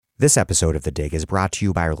This episode of The Dig is brought to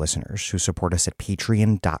you by our listeners who support us at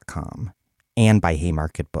patreon.com and by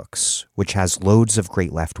Haymarket Books, which has loads of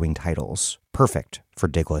great left-wing titles, perfect for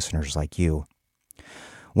Dig listeners like you.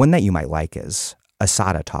 One that you might like is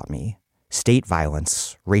Assata Taught Me, State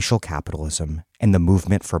Violence, Racial Capitalism, and the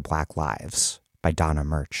Movement for Black Lives by Donna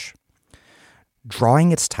Murch.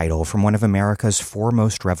 Drawing its title from one of America's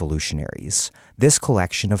foremost revolutionaries, this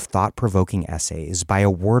collection of thought-provoking essays by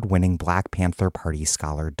award-winning Black Panther Party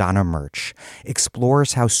scholar Donna Murch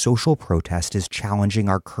explores how social protest is challenging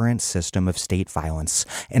our current system of state violence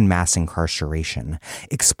and mass incarceration,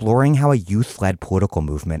 exploring how a youth-led political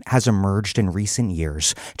movement has emerged in recent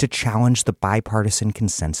years to challenge the bipartisan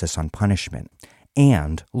consensus on punishment,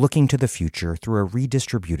 and looking to the future through a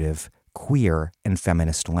redistributive, queer, and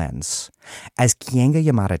feminist lens. As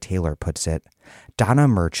Keeanga-Yamahtta Taylor puts it, Donna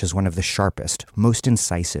Murch is one of the sharpest, most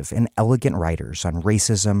incisive, and elegant writers on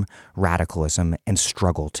racism, radicalism, and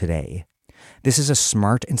struggle today. This is a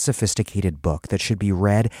smart and sophisticated book that should be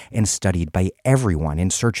read and studied by everyone in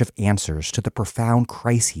search of answers to the profound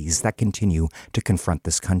crises that continue to confront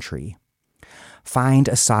this country. Find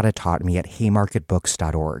Assata Taught Me at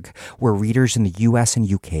haymarketbooks.org, where readers in the US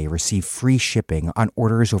and UK receive free shipping on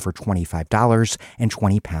orders over $25 and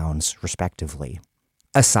 £20, respectively.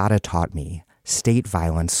 Assata Taught Me, State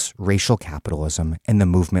Violence, Racial Capitalism, and the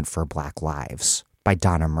Movement for Black Lives by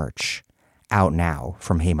Donna Murch. Out now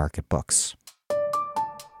from Haymarket Books.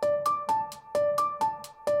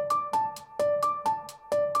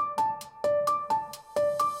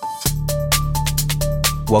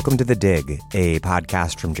 Welcome to The Dig, a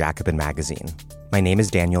podcast from Jacobin Magazine. My name is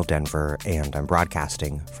Daniel Denver, and I'm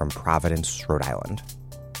broadcasting from Providence, Rhode Island.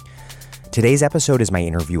 Today's episode is my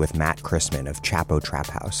interview with Matt Christman of Chapo Trap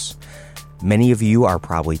House. Many of you are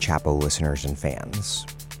probably Chapo listeners and fans.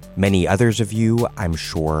 Many others of you, I'm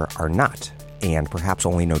sure, are not, and perhaps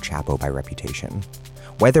only know Chapo by reputation.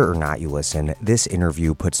 Whether or not you listen, this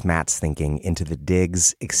interview puts Matt's thinking into The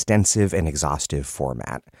Dig's extensive and exhaustive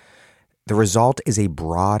format. The result is a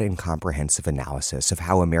broad and comprehensive analysis of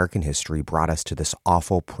how American history brought us to this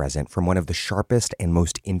awful present from one of the sharpest and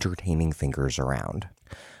most entertaining thinkers around.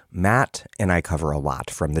 Matt and I cover a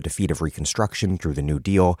lot, from the defeat of Reconstruction through the New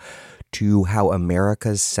Deal to how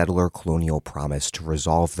America's settler colonial promise to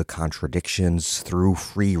resolve the contradictions through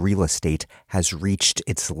free real estate has reached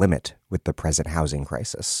its limit with the present housing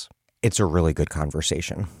crisis. It's a really good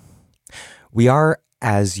conversation. We are,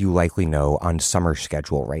 as you likely know, on summer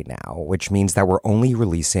schedule right now, which means that we're only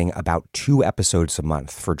releasing about 2 episodes a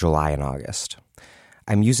month for July and August.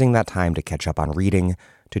 I'm using that time to catch up on reading,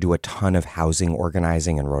 to do a ton of housing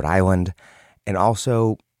organizing in Rhode Island, and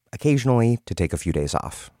also, occasionally, to take a few days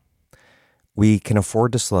off. We can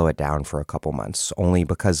afford to slow it down for a couple months, only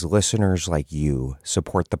because listeners like you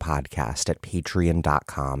support the podcast at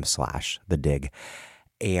patreon.com/thedig,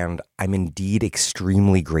 and I'm indeed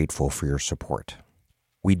extremely grateful for your support.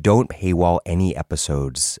 We don't paywall any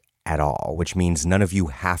episodes at all, which means none of you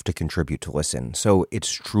have to contribute to listen. So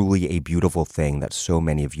it's truly a beautiful thing that so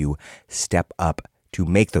many of you step up to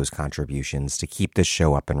make those contributions to keep this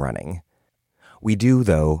show up and running. We do,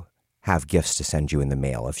 though, have gifts to send you in the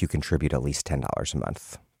mail if you contribute at least $10 a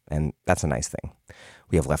month. And that's a nice thing.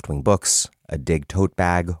 We have left-wing books, a Dig tote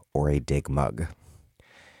bag, or a Dig mug.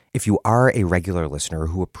 If you are a regular listener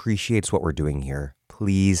who appreciates what we're doing here,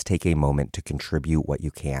 please take a moment to contribute what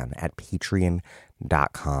you can at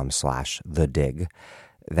patreon.com/thedig.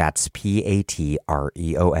 That's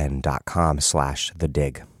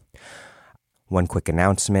patreon.com/thedig. One quick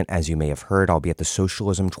announcement, as you may have heard, I'll be at the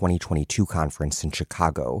Socialism 2022 conference in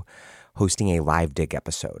Chicago, hosting a live Dig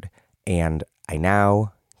episode. And I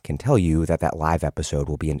now can tell you that that live episode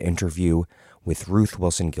will be an interview with Ruth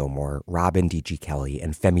Wilson Gilmore, Robin D.G. Kelly,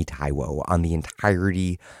 and Femi Taiwo on the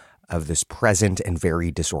entirety of this present and very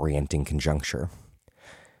disorienting conjuncture.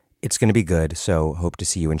 It's going to be good, so hope to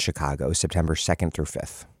see you in Chicago, September 2nd through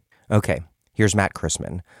 5th. Okay, here's Matt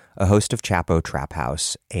Christman, a host of Chapo Trap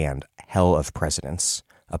House and Hell of Presidents,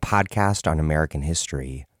 a podcast on American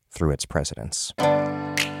history through its presidents.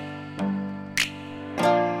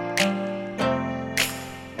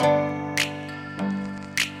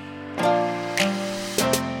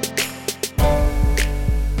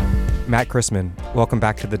 Matt Christman, welcome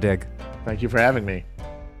back to The Dig. Thank you for having me.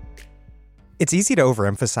 It's easy to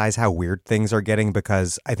overemphasize how weird things are getting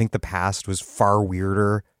because I think the past was far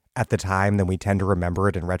weirder at the time than we tend to remember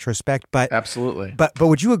it in retrospect. But absolutely. But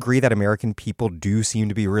would you agree that American people do seem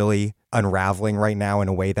to be really unraveling right now in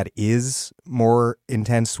a way that is more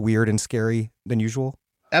intense, weird, and scary than usual?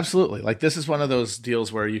 Absolutely. Like, this is one of those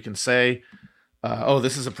deals where you can say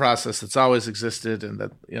this is a process that's always existed, and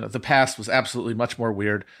that the past was absolutely much more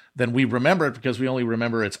weird than we remember it, because we only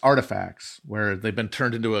remember its artifacts, where they've been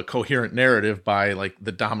turned into a coherent narrative by like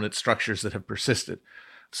the dominant structures that have persisted.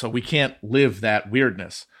 So we can't live that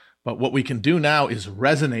weirdness. But what we can do now is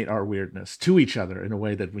resonate our weirdness to each other in a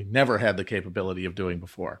way that we never had the capability of doing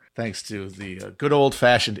before, thanks to the good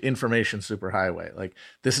old-fashioned information superhighway. Like,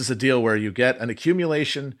 this is a deal where you get an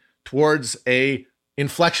accumulation towards a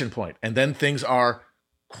inflection point, and then things are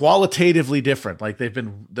qualitatively different. Like,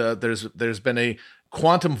 there's been a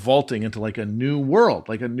quantum vaulting into like a new world,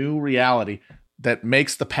 like a new reality that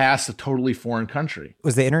makes the past a totally foreign country.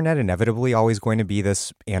 Was the internet inevitably always going to be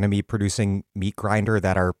this enemy-producing meat grinder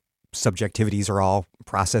that our subjectivities are all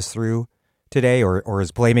processed through today, or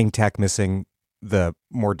is blaming tech missing the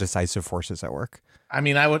more decisive forces at work? I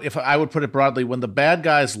mean, I would put it broadly, when the bad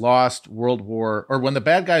guys lost when the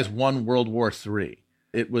bad guys won World War III,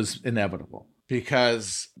 it was inevitable,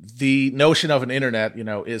 because the notion of an internet,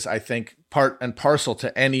 is, I think, part and parcel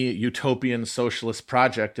to any utopian socialist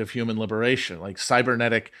project of human liberation. Like,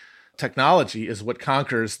 cybernetic technology is what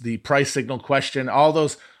conquers the price signal question, all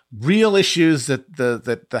those real issues that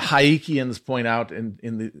the Hayekians point out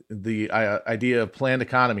in the idea of planned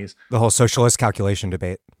economies. The whole socialist calculation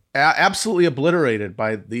debate. Absolutely obliterated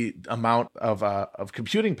by the amount of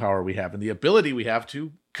computing power we have and the ability we have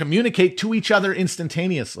to communicate to each other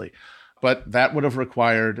instantaneously. But that would have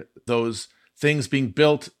required those things being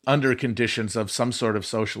built under conditions of some sort of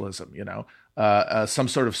socialism, some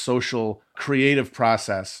sort of social creative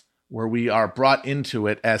process where we are brought into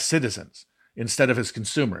it as citizens instead of as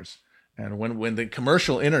consumers. And when the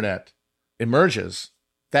commercial internet emerges,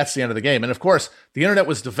 that's the end of the game. And of course, the internet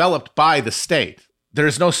was developed by the state. There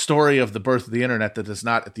is no story of the birth of the internet that does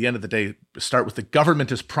not, at the end of the day, start with the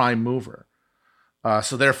government as prime mover.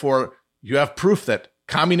 So therefore, you have proof that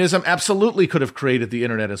communism absolutely could have created the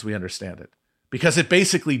internet as we understand it, because it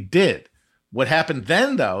basically did. What happened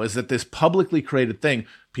then, though, is that this publicly created thing,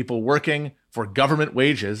 people working for government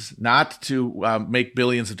wages, not to make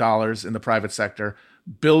billions of dollars in the private sector,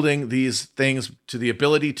 building these things to the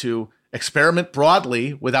ability to experiment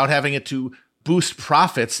broadly without having it to boost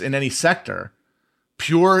profits in any sector.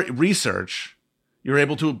 Pure research, you're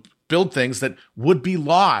able to build things that would be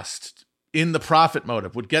lost in the profit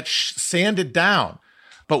motive, would get sanded down.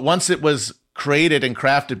 But once it was created and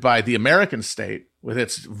crafted by the American state with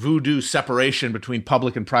its voodoo separation between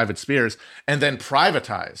public and private spheres, and then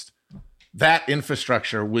privatized, that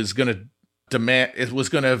infrastructure was going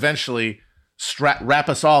to eventually wrap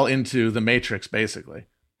us all into the matrix, basically.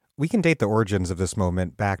 We can date the origins of this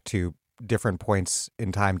moment back to different points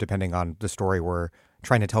in time, depending on the story we're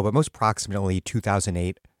trying to tell, but most proximately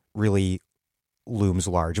 2008 really looms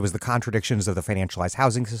large. It was the contradictions of the financialized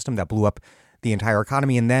housing system that blew up the entire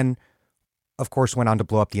economy, and then, of course, went on to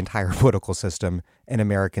blow up the entire political system and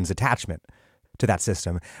Americans' attachment to that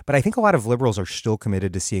system. But I think a lot of liberals are still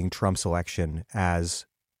committed to seeing Trump's election as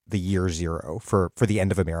the year zero for the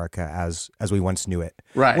end of America as we once knew it.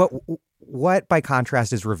 Right. What by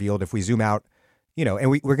contrast is revealed if we zoom out, and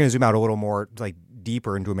we're going to zoom out a little more, like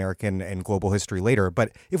deeper into American and global history later.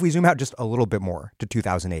 But if we zoom out just a little bit more to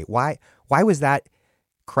 2008, why was that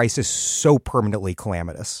crisis so permanently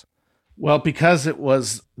calamitous? Well, because it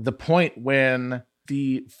was the point when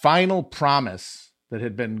the final promise that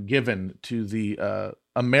had been given to the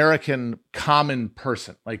American common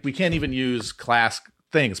person, like, we can't even use class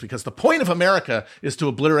things, because the point of America is to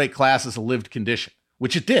obliterate class as a lived condition,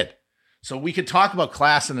 which it did. So we could talk about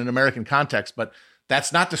class in an American context, but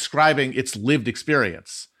that's not describing its lived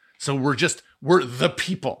experience. So we're the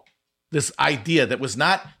people. This idea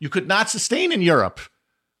that you could not sustain in Europe,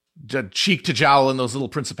 cheek to jowl in those little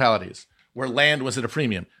principalities where land was at a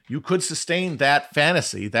premium. You could sustain that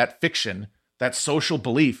fantasy, that fiction, that social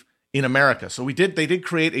belief in America. So they did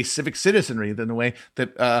create a civic citizenry in a way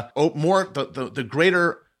that the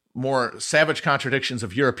greater, more savage contradictions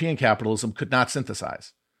of European capitalism could not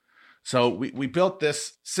synthesize. So we built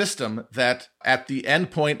this system that at the end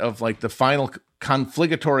point of like the final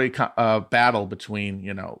confligatory battle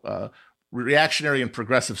between, reactionary and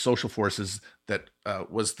progressive social forces that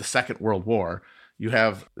was the Second World War, you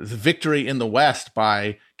have the victory in the West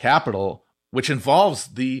by capital, which involves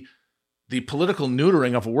the political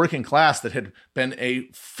neutering of a working class that had been a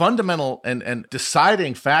fundamental and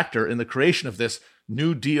deciding factor in the creation of this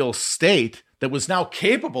New Deal state that was now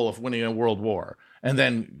capable of winning a world war and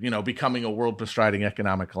then, becoming a world-bestriding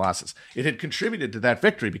economic colossus. It had contributed to that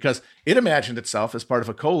victory because it imagined itself as part of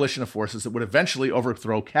a coalition of forces that would eventually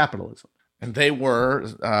overthrow capitalism. And they were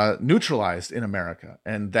neutralized in America.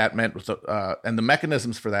 And that meant, and the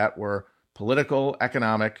mechanisms for that were political,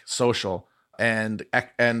 economic, social, And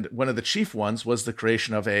one of the chief ones was the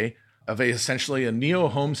creation of essentially a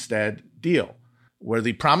neo-homestead deal, where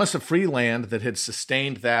the promise of free land that had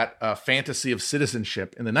sustained that fantasy of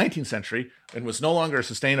citizenship in the 19th century and was no longer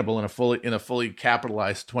sustainable in a fully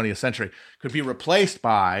capitalized 20th century could be replaced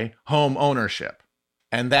by home ownership.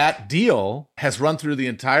 And that deal has run through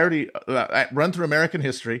American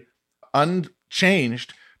history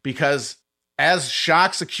unchanged, because as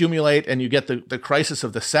shocks accumulate and you get the crisis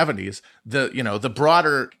of the 70s, the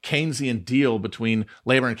broader Keynesian deal between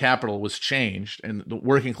labor and capital was changed, and the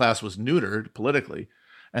working class was neutered politically,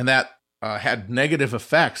 and that had negative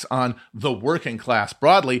effects on the working class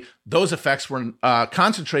broadly. Those effects were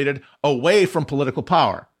concentrated away from political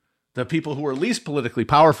power. The people who were least politically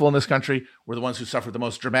powerful in this country were the ones who suffered the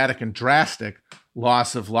most dramatic and drastic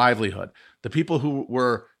loss of livelihood. The people who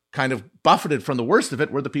were kind of buffeted from the worst of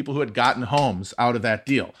it were the people who had gotten homes out of that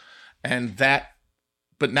deal.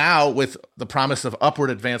 But now, with the promise of upward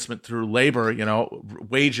advancement through labor,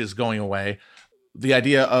 wages going away, the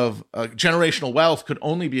idea of generational wealth could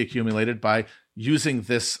only be accumulated by using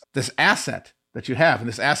this asset that you have. And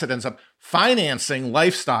this asset ends up financing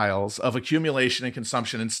lifestyles of accumulation and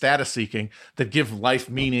consumption and status seeking that give life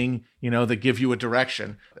meaning, that give you a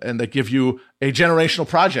direction and that give you a generational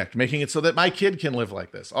project, making it so that my kid can live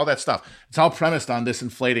like this, all that stuff. It's all premised on this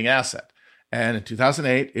inflating asset. And in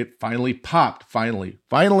 2008, it finally popped, finally.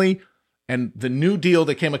 And the new deal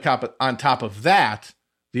that came on top of that,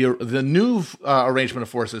 the new arrangement of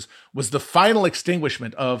forces, was the final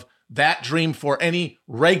extinguishment of that dream for any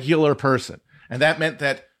regular person. And that meant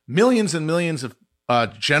that millions and millions of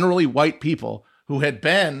generally white people who had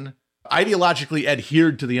been ideologically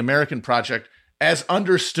adhered to the American project as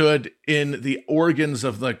understood in the organs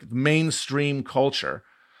of the mainstream culture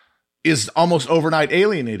is almost overnight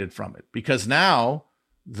alienated from it, because now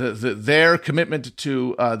their commitment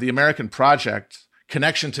to the American project,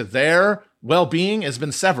 connection to their well-being, has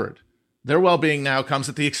been severed. Their well-being now comes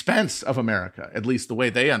at the expense of America, at least the way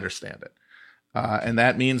they understand it. And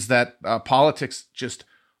that means that politics just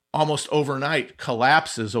almost overnight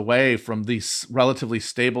collapses away from these relatively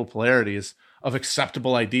stable polarities of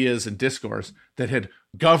acceptable ideas and discourse that had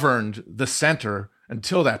governed the center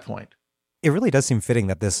until that point. It really does seem fitting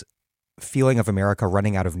that this feeling of America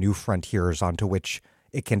running out of new frontiers onto which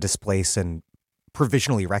it can displace and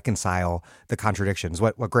provisionally reconcile the contradictions,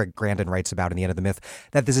 what Greg Grandin writes about in The End of the Myth,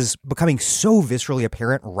 that this is becoming so viscerally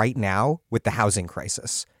apparent right now with the housing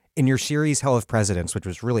crisis. In your series, Hell of Presidents, which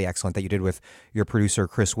was really excellent that you did with your producer,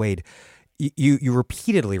 Chris Wade, you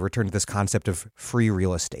repeatedly returned to this concept of free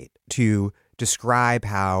real estate to describe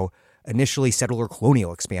how initially settler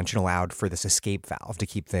colonial expansion allowed for this escape valve to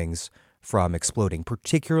keep things from exploding,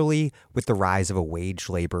 particularly with the rise of a wage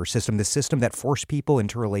labor system, the system that forced people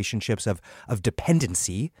into relationships of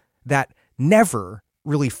dependency that never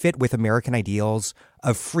really fit with American ideals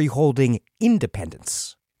of freeholding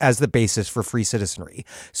independence as the basis for free citizenry.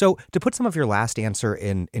 So to put some of your last answer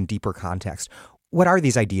in deeper context, what are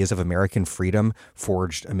these ideas of American freedom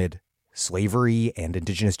forged amid slavery and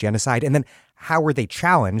indigenous genocide? And then how were they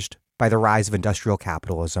challenged by the rise of industrial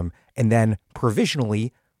capitalism and then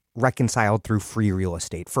provisionally reconciled through free real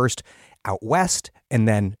estate, first out west and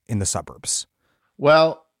then in the suburbs?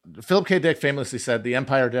 Well, Philip K. Dick famously said the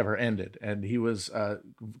empire never ended. And he was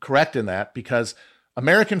correct in that, because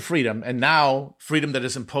American freedom, and now freedom that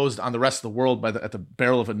is imposed on the rest of the world at the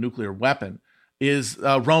barrel of a nuclear weapon, is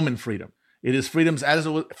Roman freedom. It is freedom as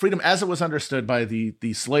it was understood by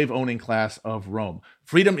the slave-owning class of Rome.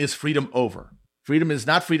 Freedom is freedom over. Freedom is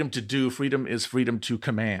not freedom to do. Freedom is freedom to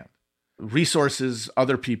command resources,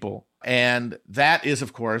 other people. And that is,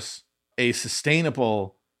 of course, a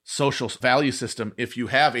sustainable social value system if you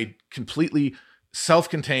have a completely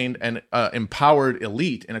self-contained and empowered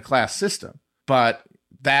elite in a class system. But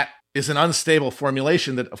that is an unstable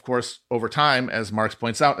formulation that, of course, over time, as Marx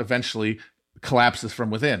points out, eventually collapses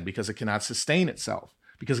from within, because it cannot sustain itself,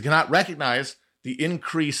 because it cannot recognize the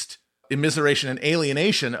increased immiseration and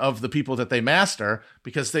alienation of the people that they master,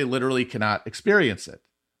 because they literally cannot experience it.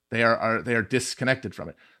 They are disconnected from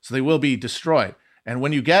it. So they will be destroyed. And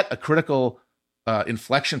when you get a critical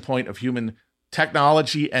inflection point of human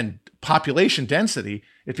technology and population density,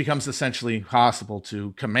 it becomes essentially impossible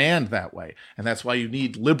to command that way. And that's why you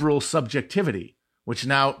need liberal subjectivity,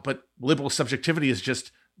 but liberal subjectivity is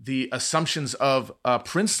just the assumptions of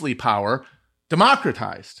princely power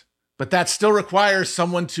democratized. But that still requires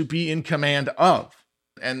someone to be in command of.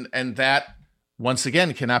 And that, once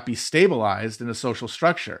again, cannot be stabilized in a social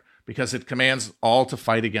structure, because it commands all to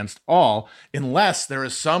fight against all, unless there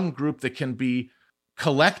is some group that can be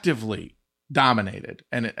collectively dominated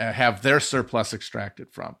and have their surplus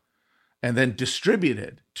extracted from. and then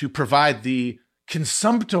distributed to provide the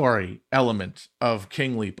consumptory element of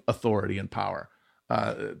kingly authority and power,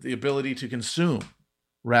 the ability to consume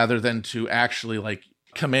rather than to actually like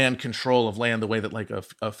command control of land the way that like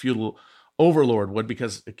a feudal overlord would,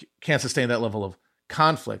 because it can't sustain that level of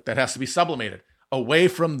conflict. That has to be sublimated away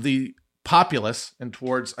from the populace and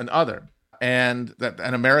towards an other. And that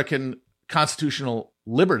an American constitutional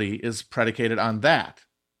liberty is predicated on that.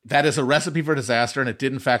 That is a recipe for disaster, and it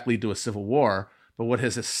did in fact lead to a civil war. But what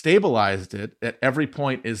has stabilized it at every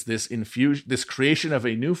point is this creation of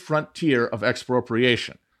a new frontier of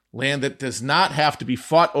expropriation. Land that does not have to be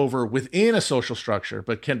fought over within a social structure,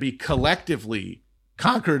 but can be collectively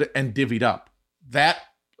conquered and divvied up. That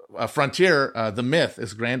frontier, the myth,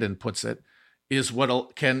 as Grandin puts it, is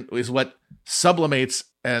what sublimates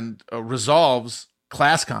and resolves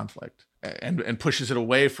class conflict and pushes it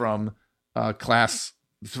away from class,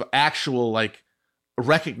 actual like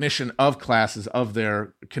recognition of classes of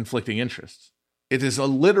their conflicting interests. It is a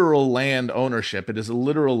literal land ownership. It is a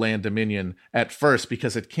literal land dominion at first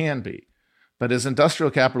because it can be. But as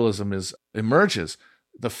industrial capitalism emerges,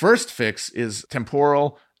 the first fix is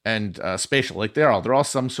temporal and spatial. Like they're all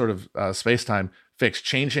some sort of space-time fix,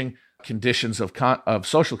 changing conditions of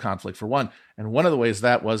social conflict for one. And one of the ways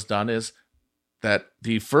that was done is that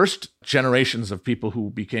the first generations of people who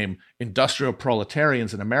became industrial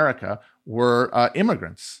proletarians in America were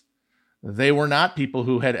immigrants. They were not people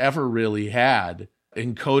who had ever really had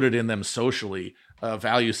encoded in them socially a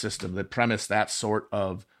value system that premised that sort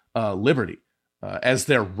of liberty as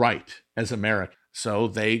their right as Americans. So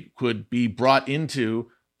they could be brought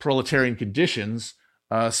into proletarian conditions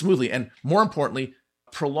smoothly, and more importantly,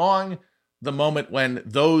 prolong the moment when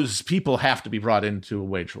those people have to be brought into a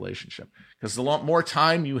wage relationship. Because the more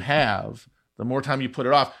time you have, the more time you put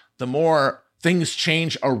it off, the more things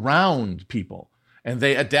change around people. And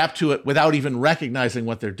they adapt to it without even recognizing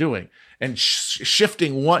what they're doing, and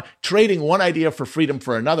trading one idea for freedom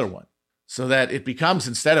for another one, so that it becomes,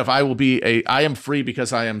 instead of I am free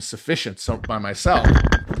because I am sufficient by myself,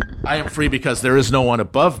 I am free because there is no one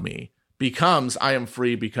above me, becomes I am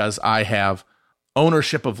free because I have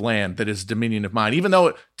ownership of land that is dominion of mine. Even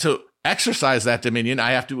though to exercise that dominion,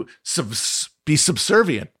 I have to be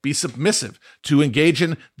subservient, be submissive, to engage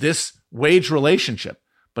in this wage relationship.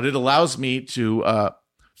 But it allows me to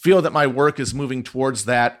feel that my work is moving towards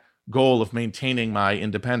that goal of maintaining my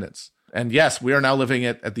independence. And yes, we are now living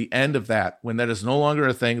at the end of that, when that is no longer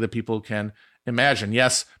a thing that people can imagine.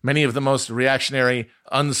 Yes, many of the most reactionary,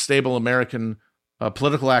 unstable American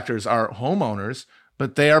political actors are homeowners,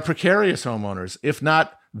 but they are precarious homeowners. If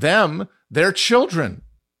not them, their children.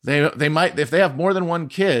 They might, if they have more than one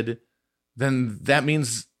kid, then that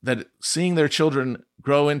means that seeing their children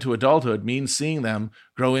grow into adulthood means seeing them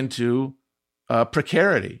grow into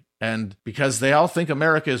precarity. And because they all think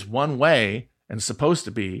America is one way and supposed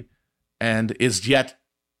to be, and is yet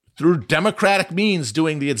through democratic means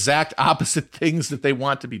doing the exact opposite things that they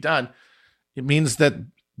want to be done, it means that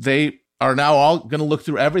they are now all going to look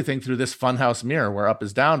through everything through this funhouse mirror where up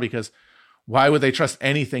is down, because why would they trust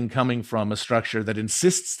anything coming from a structure that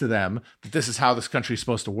insists to them that this is how this country is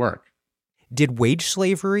supposed to work? Did wage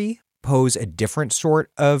slavery pose a different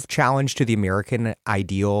sort of challenge to the American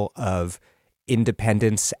ideal of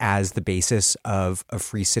independence as the basis of a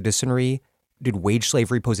free citizenry? Did wage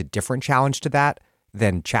slavery pose a different challenge to that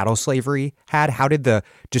than chattel slavery had? How did the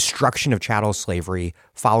destruction of chattel slavery,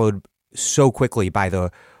 followed so quickly by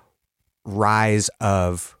the rise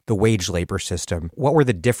of the wage labor system, what were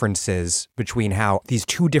the differences between how these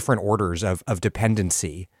two different orders of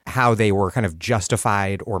dependency, how they were kind of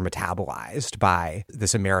justified or metabolized by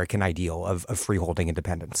this American ideal of freeholding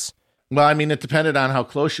independence? Well, I mean, it depended on how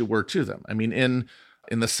close you were to them. I mean, in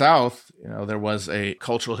the South, there was a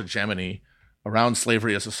cultural hegemony around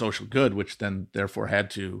slavery as a social good, which then therefore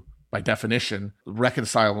had to, by definition,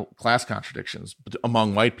 reconcile class contradictions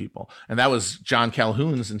among white people. And that was John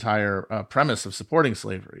Calhoun's entire premise of supporting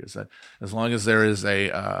slavery, is that as long as there is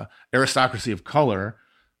a aristocracy of color,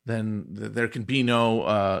 then there can be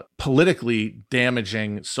no politically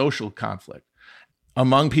damaging social conflict.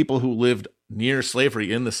 Among people who lived near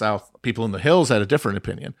slavery in the South, people in the hills had a different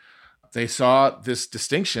opinion. They saw this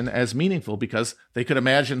distinction as meaningful because they could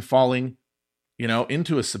imagine falling,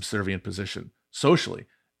 into a subservient position socially.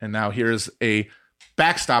 And now here's a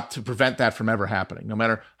backstop to prevent that from ever happening. No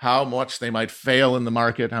matter how much they might fail in the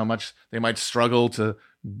market, how much they might struggle to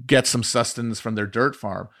get some sustenance from their dirt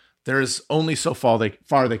farm, there is only so far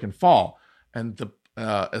they can fall. And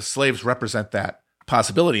as slaves represent that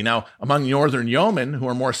possibility. Now, among northern yeomen who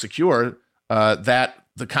are more secure, that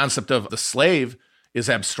the concept of the slave is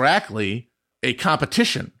abstractly a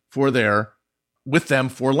competition with them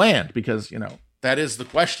for land, because, that is the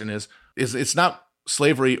question is it's not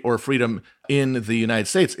slavery or freedom in the United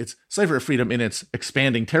States. It's slavery or freedom in its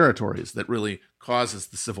expanding territories that really causes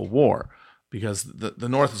the Civil War, because the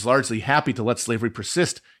North is largely happy to let slavery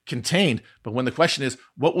persist contained. But when the question is,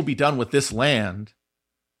 what will be done with this land?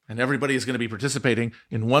 And everybody is going to be participating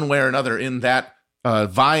in one way or another in that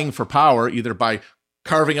vying for power, either by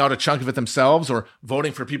carving out a chunk of it themselves or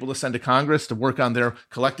voting for people to send to Congress to work on their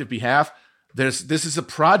collective behalf. This is a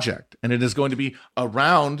project, and it is going to be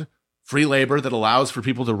around free labor that allows for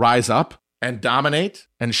people to rise up and dominate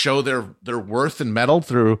and show their worth and mettle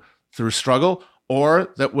through struggle,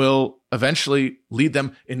 or that will eventually lead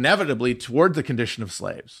them inevitably toward the condition of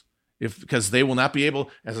slaves, because they will not be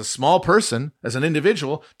able, as a small person, as an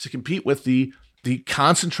individual, to compete with the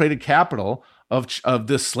concentrated capital of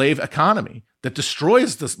this slave economy that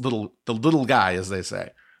destroys the little guy, as they say,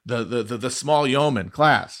 the small yeoman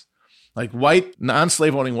class. Like white,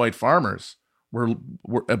 non-slave owning white farmers were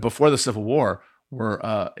before the Civil War were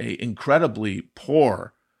a incredibly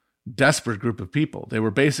poor, desperate group of people. They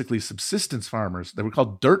were basically subsistence farmers. They were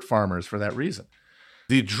called dirt farmers for that reason.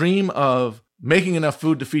 The dream of making enough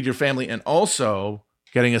food to feed your family and also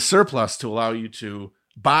getting a surplus to allow you to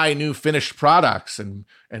buy new finished products and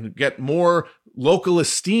get more local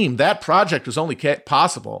esteem, that project was only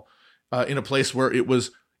possible in a place where it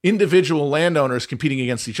was individual landowners competing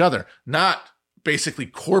against each other, not basically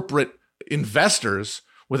corporate investors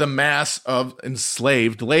with a mass of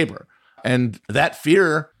enslaved labor. And that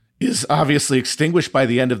fear is obviously extinguished by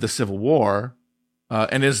the end of the Civil War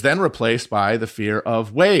and is then replaced by the fear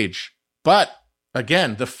of wage. But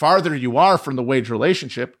again, the farther you are from the wage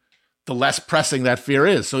relationship, the less pressing that fear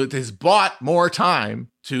is. So it has bought more time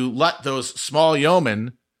to let those small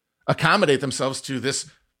yeomen accommodate themselves to this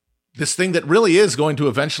thing that really is going to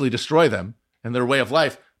eventually destroy them and their way of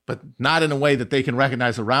life, but not in a way that they can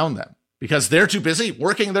recognize around them, because they're too busy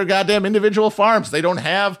working their goddamn individual farms. They don't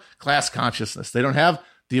have class consciousness. They don't have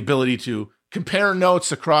the ability to compare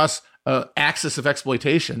notes across an axis of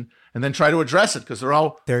exploitation and then try to address it, because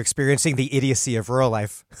they're experiencing the idiocy of rural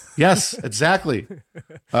life. Yes, exactly.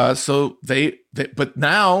 So but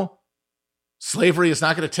now slavery is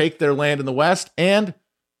not going to take their land in the West, and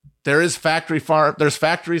there's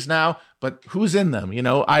factories now, but who's in them?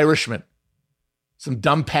 Irishmen. Some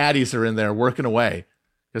dumb paddies are in there working away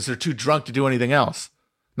because they're too drunk to do anything else.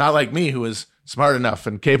 Not like me, who is smart enough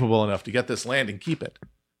and capable enough to get this land and keep it.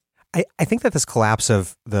 I think that this collapse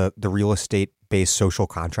of the real estate-based social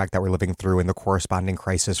contract that we're living through and the corresponding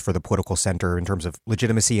crisis for the political center in terms of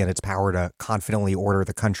legitimacy and its power to confidently order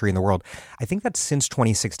the country and the world, I think that since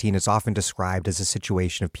 2016, it's often described as a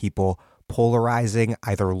situation of people polarizing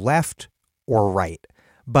either left or right.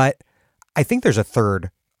 But I think there's a third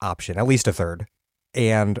option, at least a third,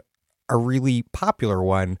 and a really popular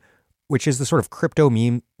one, which is the sort of crypto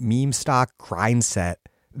meme stock grind set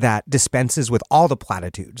that dispenses with all the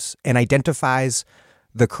platitudes and identifies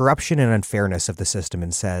the corruption and unfairness of the system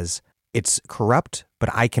and says, it's corrupt, but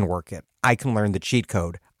I can work it. I can learn the cheat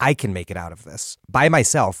code. I can make it out of this by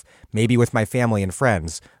myself, maybe with my family and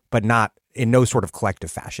friends, but not in no sort of collective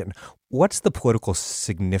fashion. What's the political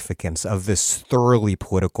significance of this thoroughly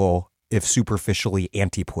political, if superficially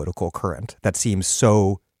anti-political current that seems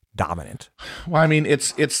so dominant? Well, I mean,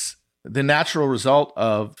 it's the natural result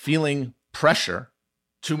of feeling pressure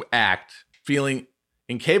to act, feeling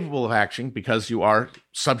incapable of action because you are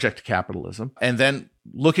subject to capitalism, and then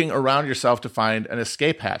looking around yourself to find an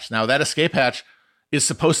escape hatch. Now, that escape hatch is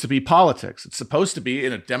supposed to be politics. It's supposed to be,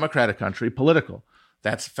 in a democratic country, political.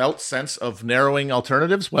 That's felt sense of narrowing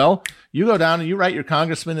alternatives. Well, you go down and you write your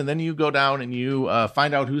congressman, and then you go down and you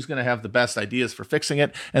find out who's going to have the best ideas for fixing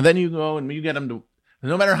it. And then you go and you get them to,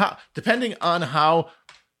 no matter how, depending on how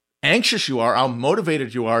anxious you are, how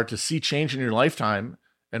motivated you are to see change in your lifetime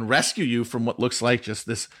and rescue you from what looks like just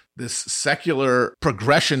this secular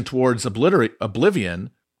progression towards oblivion,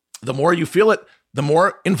 the more you feel it, the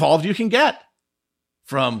more involved you can get.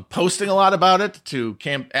 From posting a lot about it to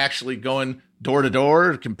actually going door to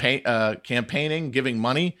door, campaigning, giving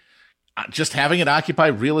money, just having it occupy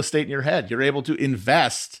real estate in your head. You're able to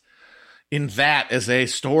invest in that as a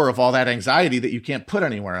store of all that anxiety that you can't put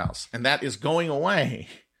anywhere else. And that is going away.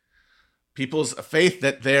 People's faith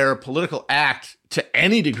that their political act to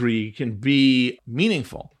any degree can be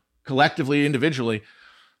meaningful, collectively, individually.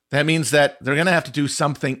 That means that they're going to have to do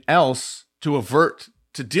something else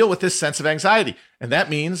to deal with this sense of anxiety. And that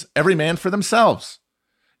means every man for themselves.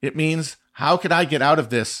 It means, how can I get out of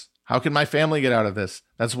this? How can my family get out of this?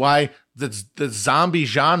 That's why the zombie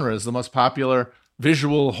genre is the most popular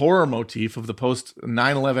visual horror motif of the post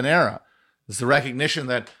 9/11 era. It's the recognition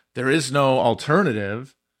that there is no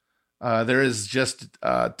alternative. There is just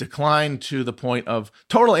decline to the point of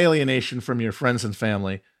total alienation from your friends and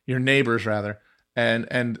family, your neighbors rather,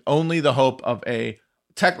 and only the hope of a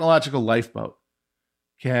technological lifeboat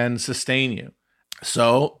can sustain you.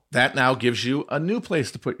 So that now gives you a new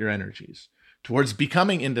place to put your energies towards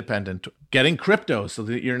becoming independent, getting crypto so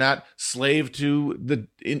that you're not slave to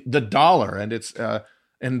the dollar and its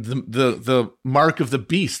and the mark of the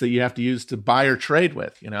beast that you have to use to buy or trade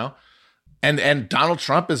with, you know. And Donald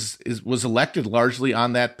Trump was elected largely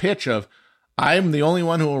on that pitch of, I'm the only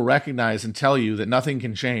one who will recognize and tell you that nothing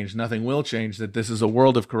can change, nothing will change, that this is a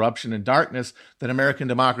world of corruption and darkness, that American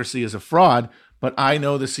democracy is a fraud, but I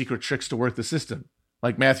know the secret tricks to work the system.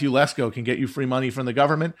 Like Matthew Lesko can get you free money from the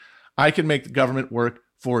government. I can make the government work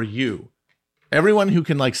for you. Everyone who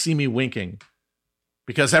can like see me winking,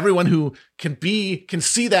 because everyone who can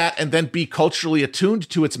see that and then be culturally attuned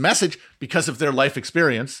to its message because of their life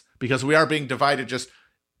experience, because we are being divided just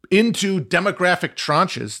into demographic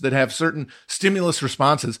tranches that have certain stimulus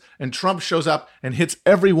responses, and Trump shows up and hits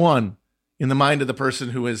everyone in the mind of the person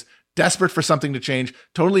who is desperate for something to change,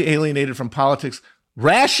 totally alienated from politics,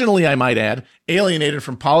 rationally, I might add, alienated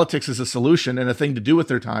from politics as a solution and a thing to do with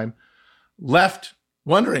their time, left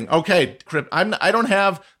wondering, okay, I don't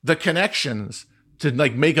have the connections to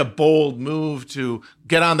like make a bold move to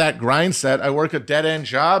get on that grind set. I work a dead end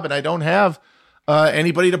job and I don't have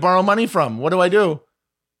anybody to borrow money from. What do I do?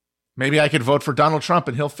 Maybe I could vote for Donald Trump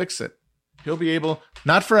and he'll fix it. He'll be able,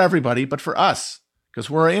 not for everybody, but for us, because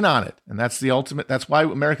we're in on it. And that's the ultimate. That's why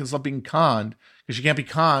Americans love being conned, because you can't be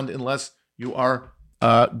conned unless you are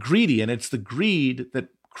greedy. And it's the greed that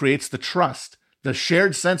creates the trust, the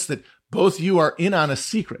shared sense that both you are in on a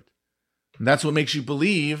secret. And that's what makes you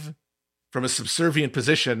believe from a subservient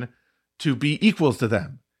position to be equal to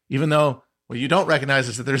them, even though what you don't recognize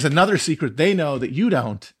is that there's another secret they know that you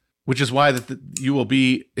don't, which is why you will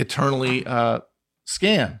be eternally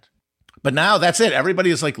scammed. But now that's it. Everybody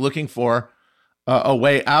is like looking for a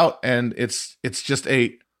way out, and it's just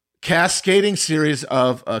a cascading series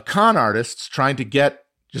of con artists trying to get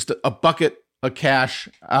just a bucket of cash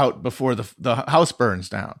out before the house burns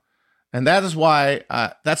down. And that is why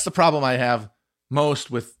that's the problem I have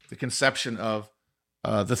most with the conception of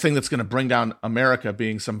the thing that's going to bring down America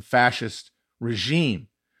being some fascist regime,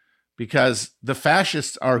 because the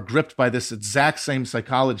fascists are gripped by this exact same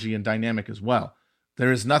psychology and dynamic as well.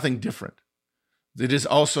 There is nothing different. It is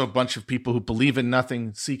also a bunch of people who believe in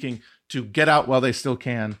nothing, seeking to get out while they still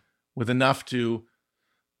can, with enough to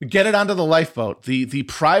get it onto the lifeboat. The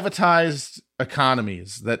privatized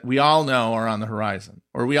economies that we all know are on the horizon,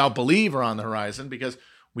 or we all believe are on the horizon, because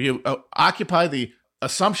we occupy the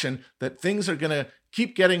assumption that things are going to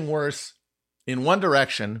keep getting worse in one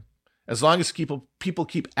direction as long as people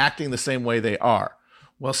keep acting the same way they are.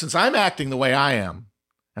 Well, since I'm acting the way I am,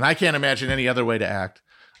 and I can't imagine any other way to act,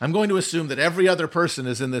 I'm going to assume that every other person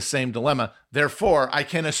is in this same dilemma. Therefore, I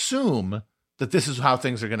can assume that this is how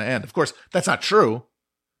things are going to end. Of course, that's not true.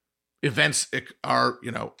 Events are,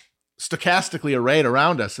 stochastically arrayed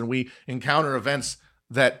around us, and we encounter events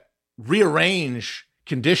that rearrange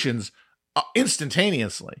conditions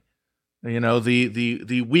instantaneously.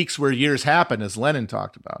 The weeks where years happen, as Lenin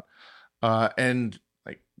talked about. And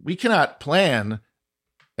like we cannot plan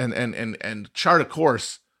and chart a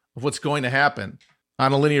course of what's going to happen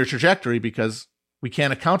on a linear trajectory, because we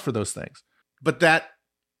can't account for those things. But that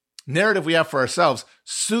narrative we have for ourselves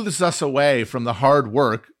soothes us away from the hard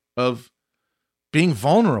work of being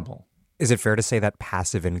vulnerable. Is it fair to say that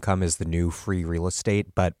passive income is the new free real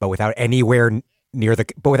estate, but without anywhere near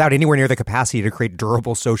the capacity to create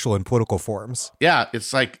durable social and political forms? Yeah,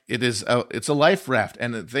 it's like it's a life raft.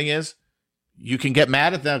 And the thing is, you can get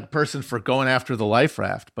mad at that person for going after the life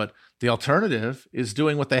raft, but the alternative is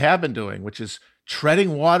doing what they have been doing, which is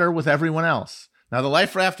treading water with everyone else. Now, the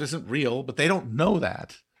life raft isn't real, but they don't know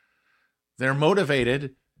that. They're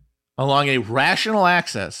motivated along a rational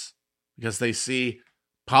axis because they see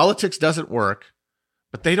politics doesn't work,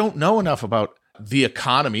 but they don't know enough about the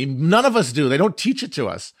economy. None of us do. They don't teach it to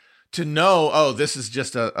us to know, oh, this is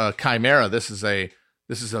just a chimera. This is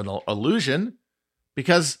an illusion,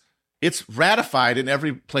 because it's ratified in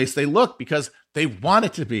every place they look because they want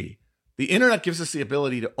it to be. The internet gives us the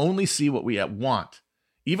ability to only see what we want.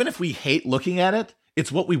 Even if we hate looking at it,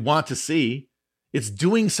 it's what we want to see. It's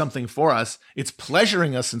doing something for us. It's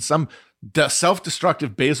pleasuring us in some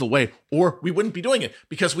self-destructive basal way, or we wouldn't be doing it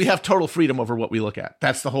because we have total freedom over what we look at.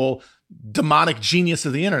 That's the whole demonic genius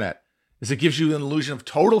of the internet, is it gives you an illusion of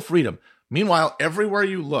total freedom. Meanwhile, everywhere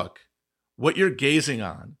you look, what you're gazing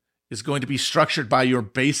on is going to be structured by your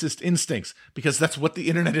basest instincts, because that's what the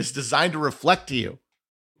internet is designed to reflect to you.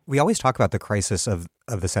 We always talk about the crisis of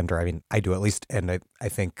the center. I mean, I do at least, and I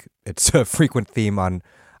think it's a frequent theme on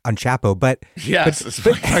Chapo. But yes,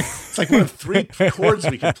 it's like one of three chords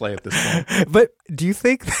we can play at this point. But do you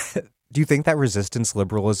think that resistance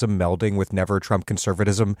liberalism melding with never Trump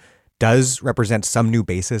conservatism does represent some new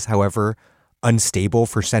basis, however unstable,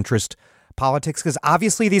 for centrist politics? Because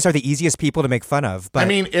obviously these are the easiest people to make fun of. But I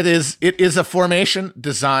mean, it is a formation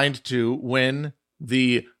designed to win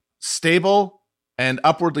the stable and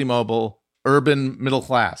upwardly mobile urban middle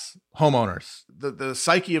class homeowners. The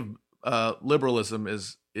psyche of liberalism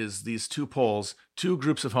is these two poles, two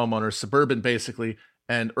groups of homeowners, suburban basically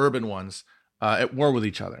and urban ones, at war with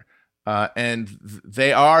each other. And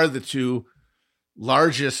they are the two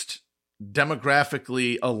largest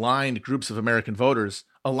demographically aligned groups of American voters,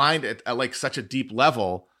 aligned at like such a deep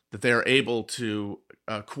level that they are able to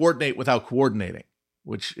coordinate without coordinating,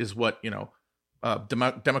 which is what,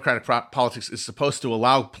 democratic politics is supposed to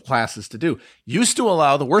allow classes to do. Used to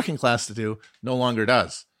allow the working class to do, no longer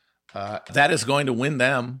does. That is going to win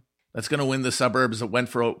them. That's going to win the suburbs that went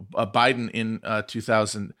for Biden in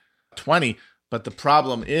 2020. But the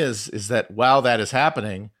problem is that while that is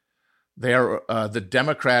happening, the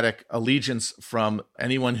Democratic allegiance from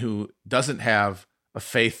anyone who doesn't have a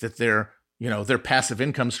faith that their passive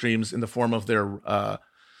income streams in the form of their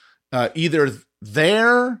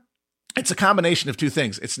it's a combination of two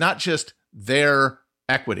things. It's not just their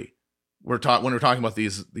equity. When we're talking about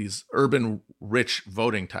these urban rich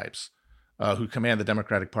voting types who command the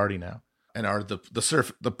Democratic Party now and are the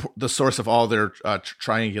source of all their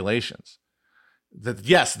triangulations. That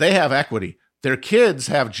yes, they have equity. Their kids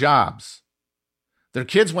have jobs. Their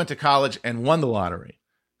kids went to college and won the lottery.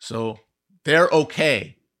 So they're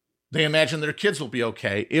okay. They imagine their kids will be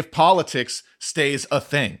okay if politics stays a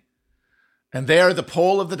thing. And they are the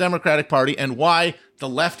pole of the Democratic Party, and why the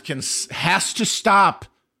left has to stop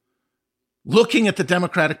looking at the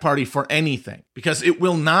Democratic Party for anything, because it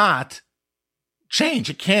will not change.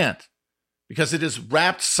 It can't, because it is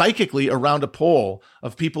wrapped psychically around a pole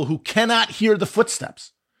of people who cannot hear the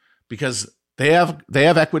footsteps, because they have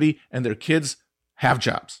equity and their kids have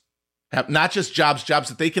jobs. Not just jobs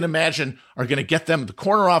that they can imagine are going to get them the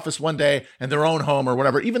corner office one day and their own home or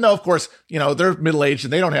whatever, even though, of course, they're middle-aged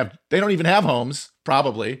and they don't even have homes,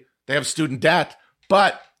 probably. They have student debt,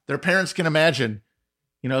 but their parents can imagine,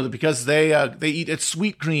 that because they eat at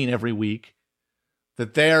Sweet Green every week,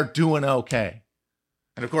 that they're doing okay.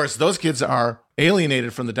 And of course, those kids are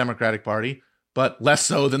alienated from the Democratic Party, but less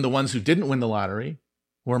so than the ones who didn't win the lottery,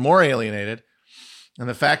 who are more alienated. And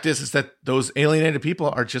the fact is that those alienated people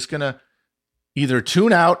are just going to either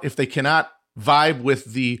tune out if they cannot vibe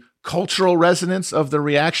with the cultural resonance of the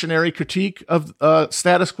reactionary critique of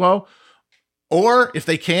status quo, or if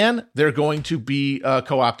they can, they're going to be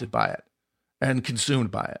co-opted by it and consumed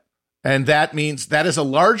by it. And that means that is a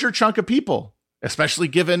larger chunk of people, especially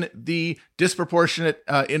given the disproportionate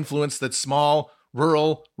influence that small,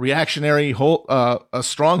 rural, reactionary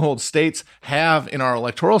stronghold states have in our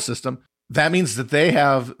electoral system. That means that they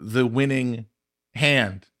have the winning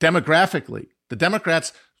hand demographically. The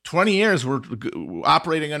Democrats, 20 years, were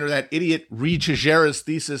operating under that idiot Reed Tejera's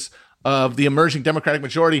thesis of the emerging Democratic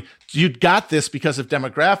majority. You got this because of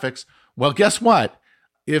demographics. Well, guess what?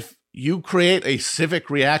 If you create a civic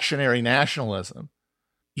reactionary nationalism,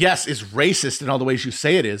 yes, is racist in all the ways you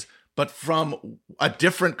say it is, but from a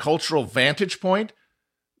different cultural vantage point,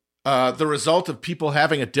 the result of people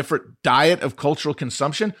having a different diet of cultural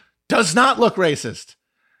consumption does not look racist,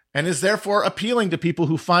 and is therefore appealing to people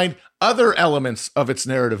who find other elements of its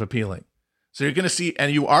narrative appealing. So you're going to see,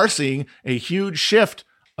 and you are seeing, a huge shift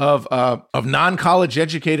of non-college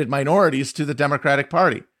educated minorities to the Democratic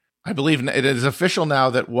Party. I believe it is official now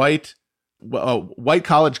that white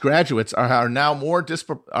college graduates are now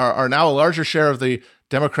are now a larger share of the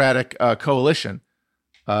Democratic coalition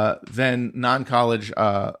than non-college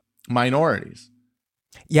minorities.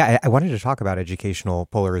 Yeah, I wanted to talk about educational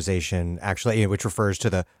polarization, actually, which refers to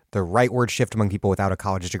the rightward shift among people without a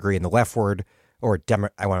college degree, and the leftward,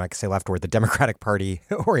 I want to say leftward, the Democratic Party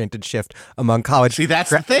oriented shift among college. See, that's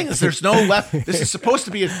the thing, is there's no left. This is supposed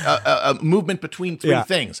to be a movement between three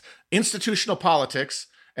things: institutional politics,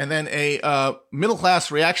 and then a middle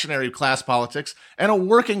class reactionary class politics, and a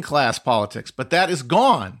working class politics. But that is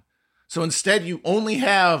gone. So instead, you only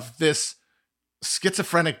have this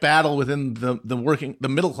schizophrenic battle within the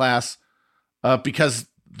middle class, because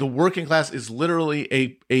the working class is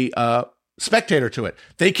literally a spectator to it.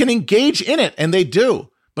 They can engage in it, and they do,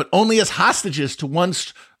 but only as hostages to one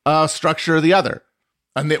structure or the other,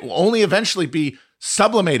 and it will only eventually be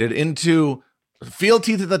sublimated into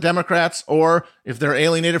fealty to the Democrats, or if they're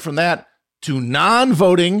alienated from that, to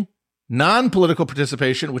non-voting, non-political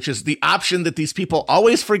participation, which is the option that these people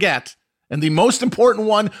always forget, and the most important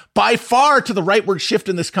one by far to the rightward shift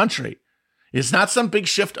in this country, is not some big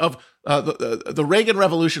shift of the Reagan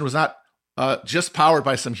Revolution was not just powered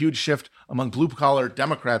by some huge shift among blue-collar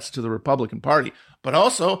Democrats to the Republican Party, but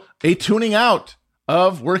also a tuning out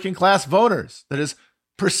of working-class voters that has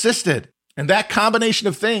persisted. And that combination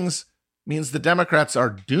of things means the Democrats are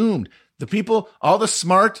doomed. The people, all the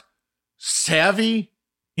smart, savvy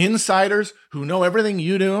insiders who know everything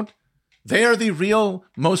you don't, they are the real,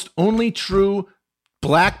 most only true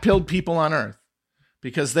black-pilled people on earth,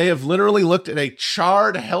 because they have literally looked at a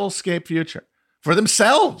charred hellscape future for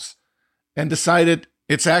themselves and decided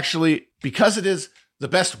it's actually, because it is the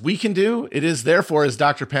best we can do, it is therefore, as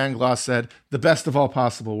Dr. Pangloss said, the best of all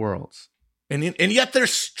possible worlds. And yet they're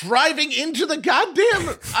striving into the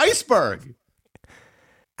goddamn iceberg.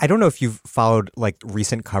 I don't know if you've followed like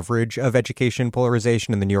recent coverage of education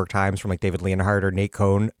polarization in the New York Times from like David Leonhardt or Nate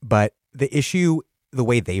Cohn, but the issue, the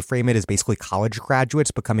way they frame it, is basically college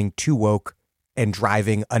graduates becoming too woke and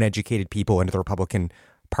driving uneducated people into the Republican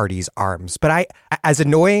Party's arms. But I, as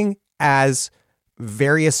annoying as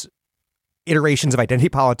various iterations of identity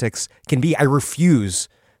politics can be, I refuse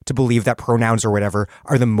to believe that pronouns or whatever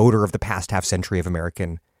are the motor of the past half century of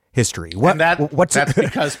American history. That's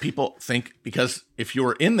because people think, because if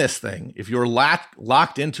you're in this thing, if you're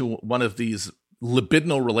locked into one of these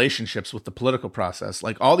libidinal relationships with the political process,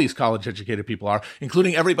 like all these college educated people are,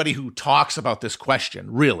 including everybody who talks about this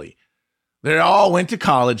question, really, they all went to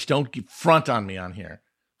college. Don't front on me on here.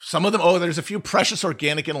 Some of them, there's a few precious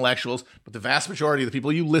organic intellectuals, but the vast majority of the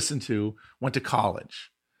people you listen to went to college.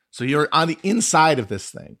 So you're on the inside of this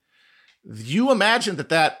thing. You imagine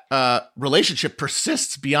that relationship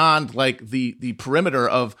persists beyond like the perimeter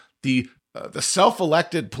of the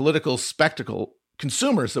self-elected political spectacle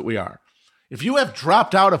consumers that we are. If you have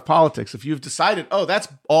dropped out of politics, if you've decided, that's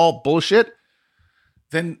all bullshit,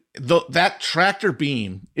 then that tractor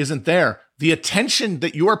beam isn't there. The attention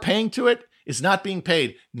that you are paying to it is not being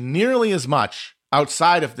paid nearly as much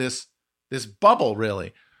outside of this bubble,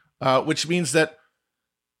 really, which means that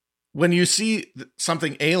when you see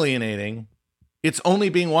something alienating, it's only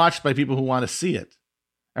being watched by people who want to see it.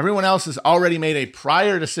 Everyone else has already made a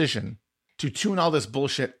prior decision to tune all this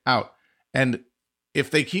bullshit out. And if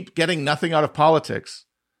they keep getting nothing out of politics,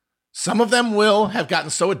 some of them will have gotten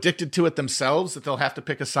so addicted to it themselves that they'll have to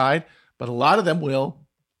pick a side, but a lot of them will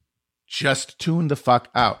just tune the fuck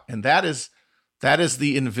out. And that is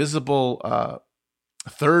the invisible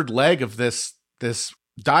third leg of this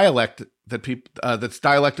dialect that people that's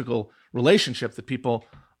dialectical relationship that people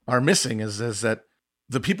are missing, is that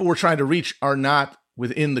the people we're trying to reach are not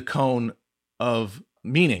within the cone of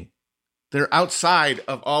meaning. They're outside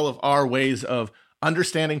of all of our ways of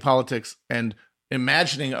understanding politics and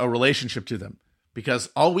imagining a relationship to them, because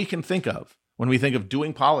all we can think of when we think of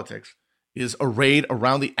doing politics is arrayed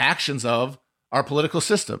around the actions of our political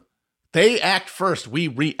system. They act first, we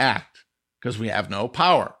react, because we have no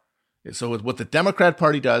power. So with what the Democrat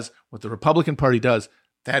Party does, what the Republican Party does,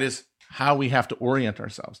 that is how we have to orient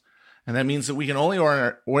ourselves. And that means that we can only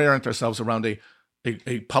orient ourselves around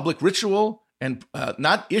a public ritual and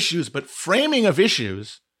not issues, but framing of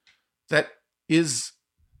issues that is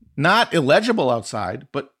not illegible outside,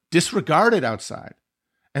 but disregarded outside.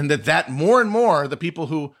 And that more and more, the people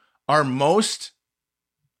who are most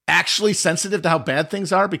actually sensitive to how bad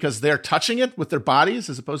things are because they're touching it with their bodies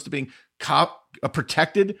as opposed to being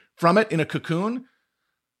protected from it in a cocoon,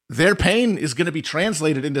 their pain is going to be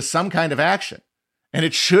translated into some kind of action. And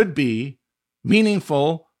it should be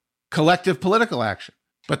meaningful, collective political action.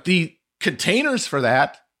 But the containers for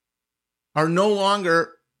that are no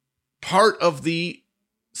longer part of the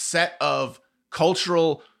set of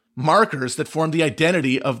cultural markers that form the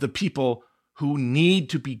identity of the people who need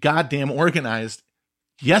to be goddamn organized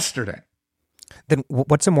yesterday. Then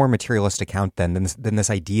what's a more materialist account than this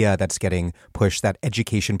idea that's getting pushed that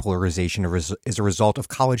education polarization is a result of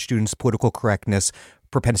college students' political correctness,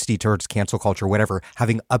 propensity towards cancel culture, whatever,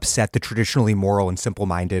 having upset the traditionally moral and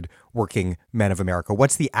simple-minded working men of America?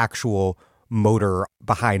 What's the actual motor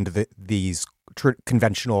behind these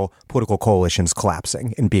conventional political coalitions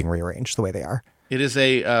collapsing and being rearranged the way they are? It is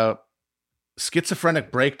a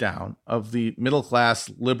schizophrenic breakdown of the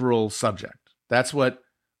middle-class liberal subject. That's what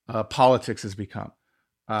politics has become.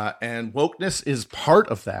 And wokeness is part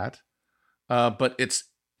of that, but it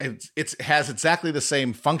has exactly the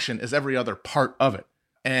same function as every other part of it.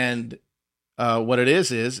 And what it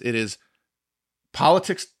is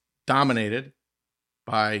politics dominated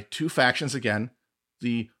by two factions again,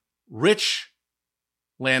 the rich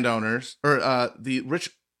landowners, or the rich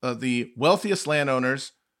the wealthiest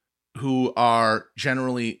landowners, who are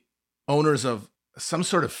generally owners of some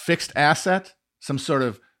sort of fixed asset, some sort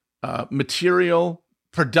of material,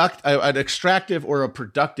 an extractive or a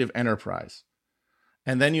productive enterprise.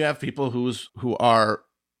 And then you have people who are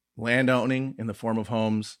landowning in the form of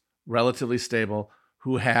homes, relatively stable,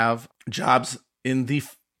 who have jobs in the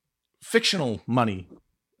fictional money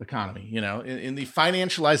economy, in the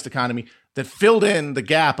financialized economy that filled in the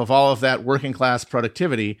gap of all of that working class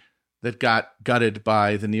productivity that got gutted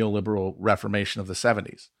by the neoliberal reformation of the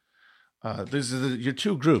 70s. These are your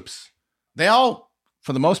two groups. They all,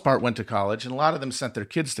 for the most part, went to college, and a lot of them sent their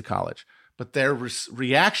kids to college. But their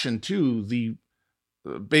reaction to the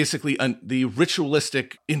the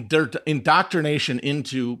ritualistic indoctrination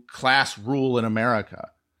into class rule in America,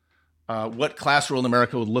 what class rule in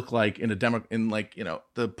America would look like in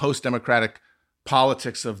the post-democratic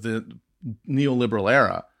politics of the neoliberal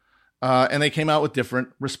era. And they came out with different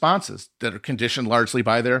responses that are conditioned largely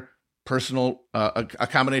by their personal, a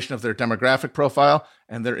combination of their demographic profile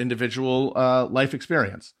and their individual life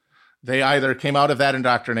experience. They either came out of that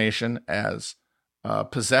indoctrination as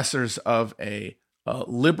possessors of a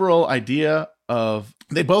liberal idea of,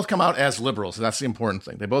 they both come out as liberals. And that's the important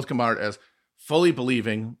thing. They both come out as fully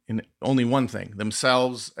believing in only one thing,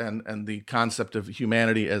 themselves and the concept of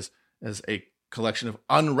humanity as a collection of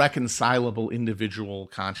unreconcilable individual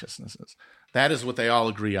consciousnesses. That is what they all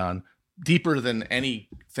agree on, deeper than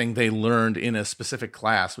anything they learned in a specific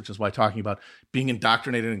class, which is why talking about being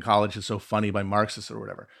indoctrinated in college is so funny by Marxists or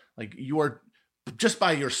whatever. Like, you are, just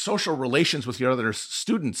by your social relations with your other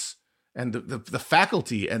students and the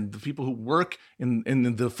faculty and the people who work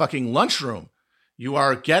in the fucking lunchroom, you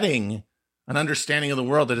are getting an understanding of the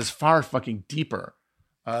world that is far fucking deeper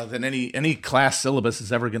than any class syllabus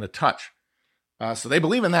is ever going to touch. So they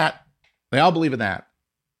believe in that. They all believe in that.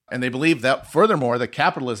 And they believe that, furthermore, that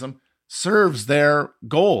capitalism serves their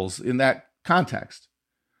goals in that context.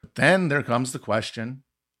 But then there comes the question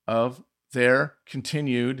of their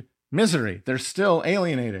continued misery. They're still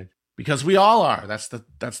alienated, because we all are. That's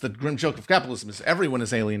the grim joke of capitalism, is everyone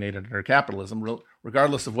is alienated under capitalism,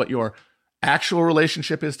 regardless of what your actual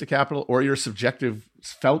relationship is to capital or your subjective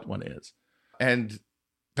felt one is. And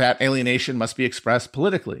that alienation must be expressed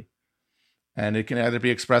politically. And it can either be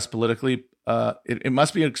expressed politically, it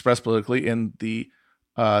must be expressed politically in the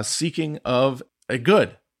seeking of a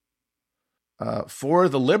good. For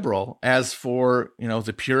the liberal, as for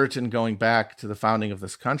the Puritan going back to the founding of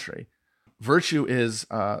this country, virtue is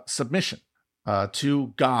submission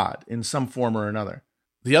to God in some form or another.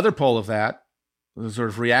 The other pole of that, the sort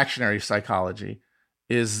of reactionary psychology,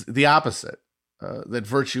 is the opposite, that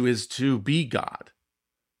virtue is to be God.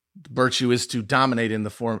 Virtue is to dominate in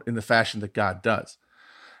the fashion that God does.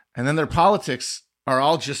 And then their politics are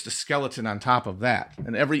all just a skeleton on top of that.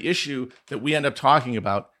 And every issue that we end up talking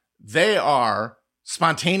about, they are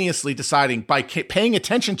spontaneously deciding by paying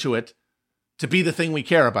attention to it to be the thing we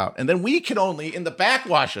care about. And then we can only, in the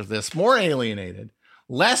backwash of this, more alienated,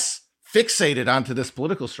 less fixated onto this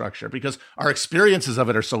political structure, because our experiences of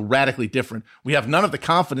it are so radically different. We have none of the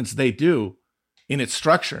confidence they do in its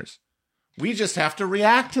structures. We just have to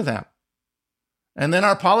react to them. And then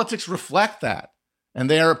our politics reflect that. And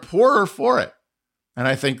they are poorer for it. And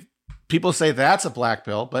I think people say that's a black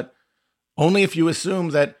pill, but only if you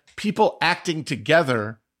assume that people acting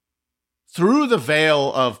together through the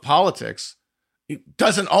veil of politics, it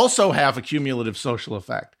doesn't also have a cumulative social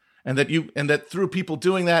effect. And that through people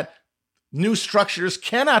doing that, new structures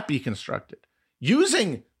cannot be constructed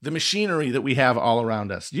using the machinery that we have all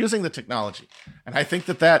around us, using the technology. And I think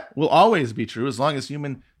that will always be true as long as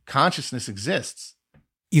human consciousness exists.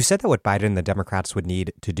 You said that what Biden and the Democrats would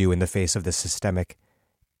need to do in the face of the systemic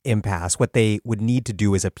impasse, what they would need to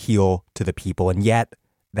do is appeal to the people. And yet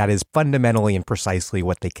that is fundamentally and precisely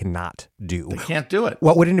what they cannot do. They can't do it.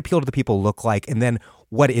 What would an appeal to the people look like? And then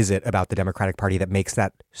what is it about the Democratic Party that makes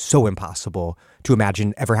that so impossible to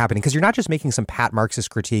imagine ever happening? Because you're not just making some pat Marxist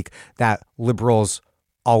critique that liberals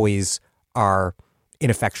always are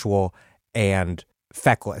ineffectual and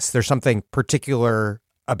feckless. There's something particular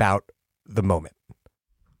about the moment.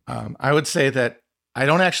 I would say that I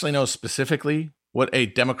don't actually know specifically what a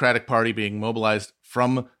Democratic Party being mobilized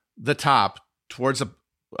from the top towards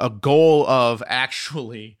a goal of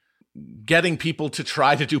actually getting people to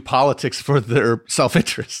try to do politics for their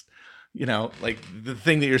self-interest, like the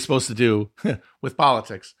thing that you're supposed to do with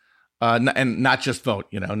politics, and not just vote,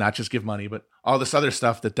 not just give money, but all this other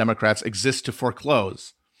stuff that Democrats exist to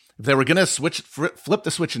foreclose. If they were going to flip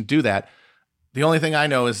the switch and do that, the only thing I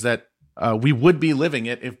know is that we would be living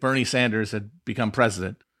it if Bernie Sanders had become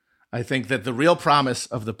president. I think that the real promise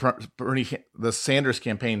of the Sanders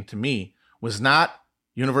campaign to me was not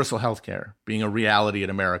universal health care being a reality in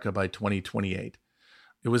America by 2028.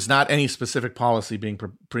 It was not any specific policy being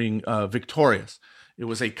victorious. It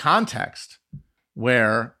was a context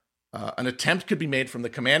where an attempt could be made from the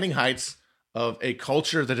commanding heights of a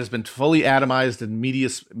culture that has been fully atomized and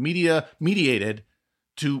media mediated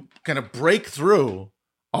to kind of break through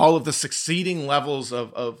all of the succeeding levels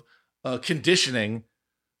of conditioning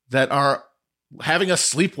that are having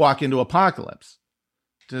us sleepwalk into apocalypse,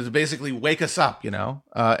 to basically wake us up,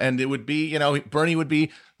 and it would be, Bernie would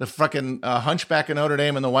be the fucking hunchback of Notre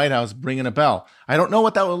Dame in the White House bringing a bell. I don't know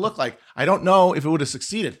what that would look like. I don't know if it would have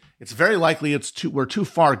succeeded. It's very likely we're too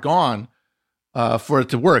far gone for it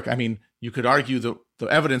to work. I mean, you could argue the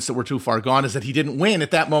evidence that we're too far gone is that he didn't win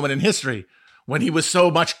at that moment in history when he was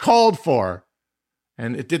so much called for.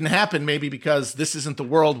 And it didn't happen maybe because this isn't the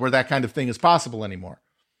world where that kind of thing is possible anymore.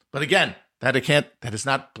 But again, that is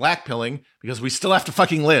not blackpilling, because we still have to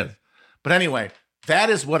fucking live. But anyway, that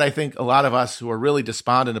is what I think a lot of us who are really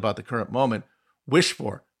despondent about the current moment wish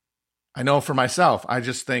for. I know for myself, I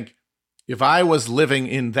just think if I was living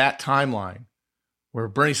in that timeline where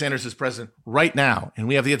Bernie Sanders is president right now, and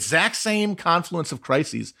we have the exact same confluence of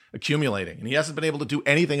crises accumulating, and he hasn't been able to do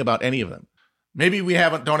anything about any of them. Maybe we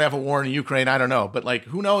don't have a war in Ukraine, I don't know. But like,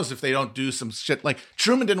 who knows if they don't do some shit. Like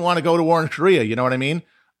Truman didn't want to go to war in Korea, you know what I mean?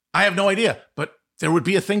 I have no idea, but there would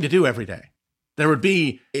be a thing to do every day. There would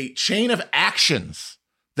be a chain of actions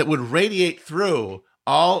that would radiate through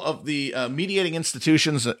all of the mediating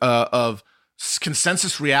institutions of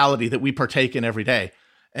consensus reality that we partake in every day,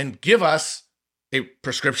 and give us a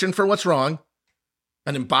prescription for what's wrong,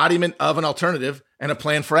 an embodiment of an alternative, and a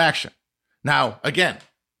plan for action. Now, again,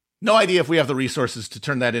 no idea if we have the resources to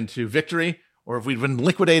turn that into victory or if we've been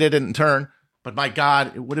liquidated in turn. But my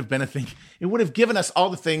God, it would have been a thing. It would have given us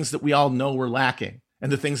all the things that we all know we're lacking,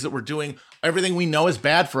 and the things that we're doing, everything we know is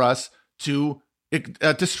bad for us to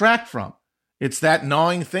distract from. It's that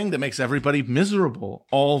gnawing thing that makes everybody miserable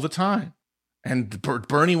all the time. And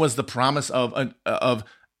Bernie was the promise of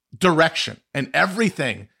direction and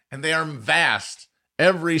everything. And they are vast.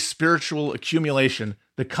 Every spiritual accumulation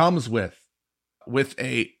that comes with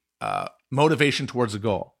a motivation towards a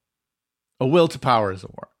goal. A will to power is a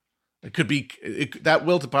war. It could be that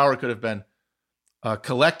will to power could have been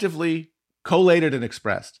collectively collated and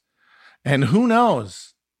expressed. And who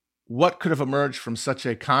knows what could have emerged from such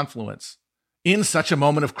a confluence in such a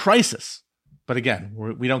moment of crisis. But again,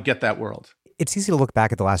 we don't get that world. It's easy to look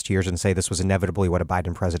back at the last years and say this was inevitably what a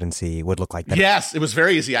Biden presidency would look like. Yes, it was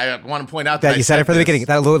very easy. I want to point out that you said it from the beginning.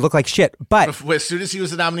 That would look like shit. But as soon as he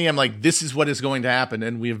was the nominee, I'm like, this is what is going to happen.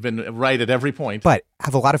 And we have been right at every point. But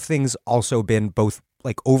have a lot of things also been both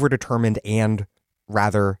like overdetermined and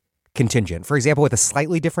rather contingent? For example, with a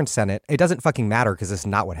slightly different Senate, it doesn't fucking matter because this is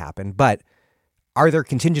not what happened. But are there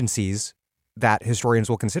contingencies that historians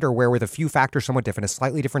will consider where, with a few factors somewhat different, a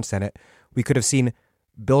slightly different Senate, we could have seen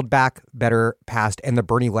Build Back Better passed and the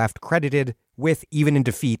Bernie left credited with, even in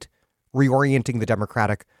defeat, reorienting the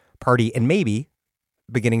Democratic Party and maybe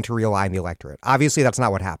beginning to realign the electorate? Obviously, that's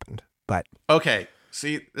not what happened, but... Okay,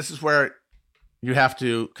 see, this is where you have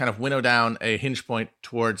to kind of winnow down a hinge point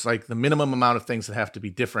towards like the minimum amount of things that have to be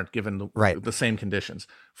different given the same conditions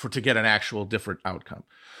to get an actual different outcome.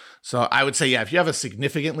 So I would say, yeah, if you have a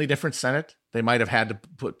significantly different Senate, they might have had to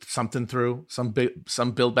put something through, some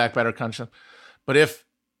Build Back Better concept. But if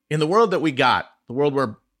in the world that we got, the world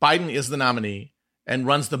where Biden is the nominee and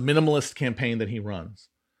runs the minimalist campaign that he runs,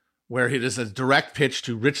 where it is a direct pitch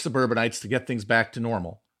to rich suburbanites to get things back to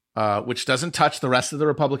normal, which doesn't touch the rest of the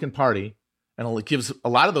Republican Party, and it gives a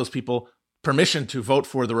lot of those people permission to vote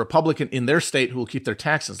for the Republican in their state who will keep their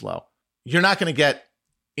taxes low. You're not going to get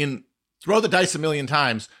throw the dice a million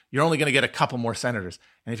times, you're only going to get a couple more senators.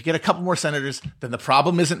 And if you get a couple more senators, then the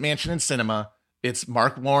problem isn't Manchin and Sinema. It's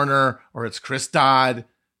Mark Warner or it's Chris Dodd.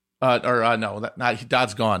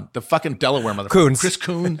 Dodd's gone. The fucking Delaware motherfucker. Coons. Chris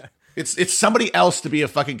Coons. It's somebody else to be a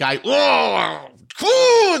fucking guy. Oh,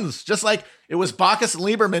 Coons! Just like it was Baucus and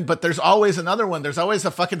Lieberman, but there's always another one. There's always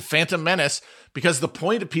a fucking phantom menace, because the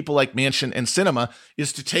point of people like Manchin and Sinema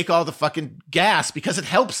is to take all the fucking gas because it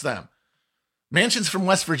helps them. Manchin's from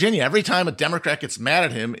West Virginia. Every time a Democrat gets mad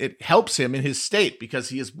at him, it helps him in his state because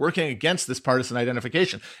he is working against this partisan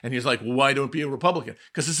identification. And he's like, well, why don't be a Republican?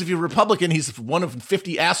 Because if you're a Republican, he's one of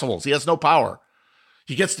 50 assholes. He has no power.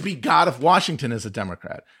 He gets to be God of Washington as a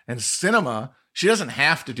Democrat. And Sinema, she doesn't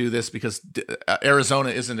have to do this because Arizona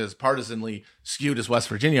isn't as partisanly skewed as West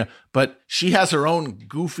Virginia, but she has her own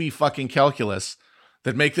goofy fucking calculus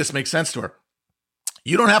that make this make sense to her.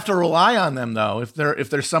 You don't have to rely on them, though. If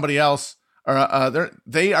there's somebody else,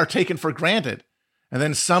 they are taken for granted. And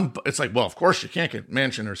then it's like, well, of course you can't get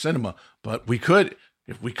Manchin or Sinema, but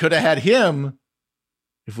if we could have had him,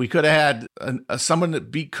 if we could have had someone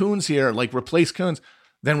that beat Coons here, like replace Coons,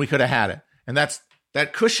 then we could have had it. And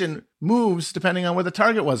that cushion moves depending on where the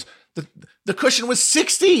target was. The cushion was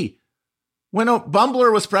 60 when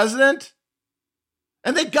Bumbler was president,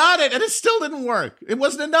 and they got it, and it still didn't work. It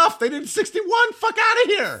wasn't enough. They did 61. Fuck out of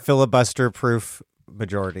here. Filibuster-proof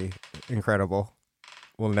majority. Incredible.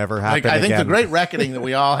 Will never happen I think again. the great reckoning that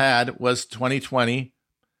we all had was 2020.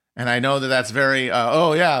 And I know that that's very,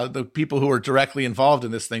 the people who are directly involved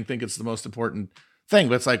in this thing think it's the most important thing.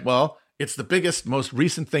 But it's like, well, it's the biggest, most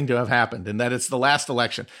recent thing to have happened, and that it's the last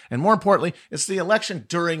election. And more importantly, it's the election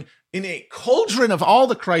in a cauldron of all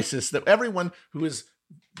the crisis that everyone who is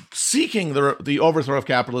seeking the overthrow of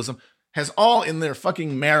capitalism has all in their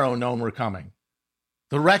fucking marrow known we're coming.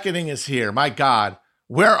 The reckoning is here. My God,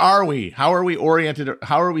 where are we? How are we oriented?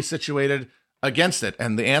 How are we situated against it?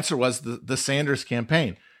 And the answer was the Sanders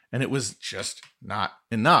campaign. And it was just not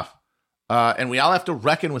enough. And we all have to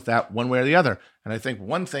reckon with that one way or the other. And I think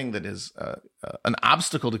one thing that is an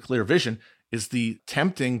obstacle to clear vision is the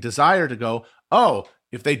tempting desire to go, oh,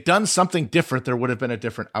 if they'd done something different, there would have been a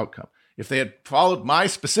different outcome. If they had followed my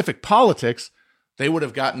specific politics, they would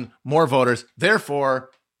have gotten more voters. Therefore,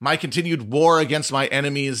 my continued war against my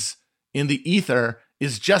enemies in the ether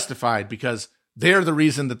is justified because they're the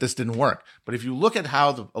reason that this didn't work. But if you look at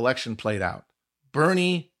how the election played out,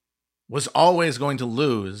 Bernie was always going to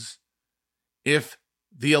lose if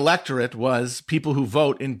the electorate was people who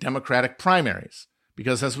vote in Democratic primaries.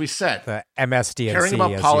 Because as we said, the MSDNC, caring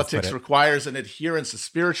about politics requires an adherence, a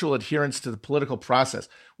spiritual adherence to the political process,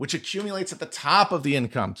 which accumulates at the top of the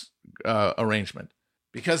income arrangement.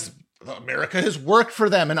 Because America has worked for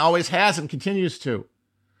them and always has and continues to.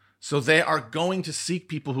 So they are going to seek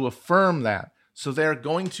people who affirm that. So they're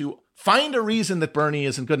going to find a reason that Bernie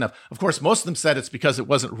isn't good enough. Of course, most of them said it's because it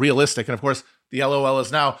wasn't realistic. And of course, the LOL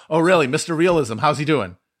is now, oh, really? Mr. Realism, how's he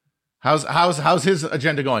doing? How's his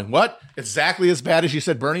agenda going? What? Exactly as bad as you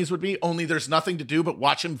said Bernie's would be, only there's nothing to do but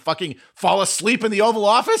watch him fucking fall asleep in the Oval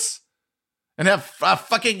Office and have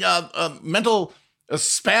fucking mental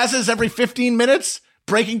spazzes every 15 minutes,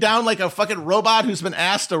 breaking down like a fucking robot who's been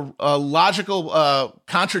asked a logical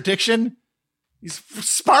contradiction. These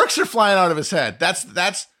sparks are flying out of his head. That's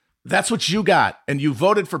what you got. And you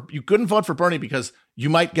couldn't vote for Bernie because you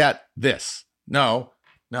might get this. No,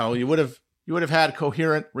 you would have had a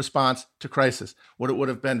coherent response to crisis. What it would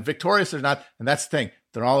have been victorious or not. And that's the thing.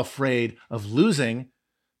 They're all afraid of losing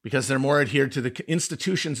because they're more adhered to the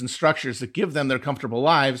institutions and structures that give them their comfortable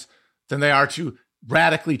lives than they are to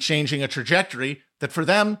radically changing a trajectory that for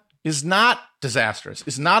them is not disastrous,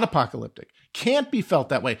 is not apocalyptic, can't be felt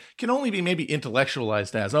that way, can only be maybe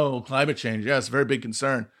intellectualized as, oh, climate change, yes, very big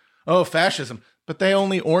concern. Oh, fascism. But they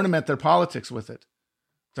only ornament their politics with it.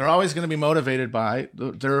 They're always going to be motivated by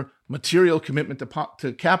their material commitment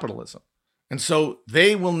to capitalism. And so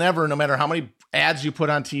they will never, no matter how many ads you put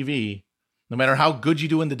on TV, no matter how good you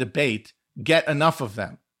do in the debate, get enough of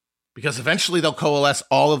them. Because eventually they'll coalesce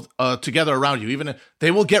all of together around you. Even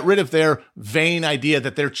they will get rid of their vain idea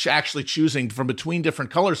that they're actually choosing from between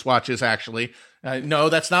different color swatches, actually. No,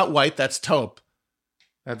 that's not white, that's taupe.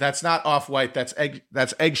 That's not off-white, that's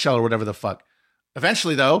eggshell or whatever the fuck.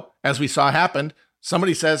 Eventually, though, as we saw happen,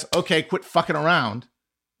 somebody says, okay, quit fucking around.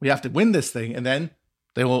 We have to win this thing. And then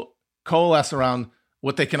they will coalesce around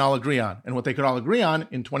what they can all agree on. And what they could all agree on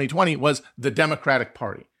in 2020 was the Democratic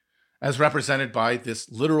Party, as represented by this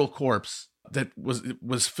literal corpse that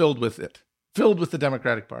was filled with the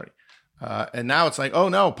Democratic Party. And now it's like, oh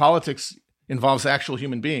no, politics involves actual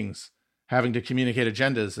human beings having to communicate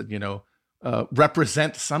agendas that,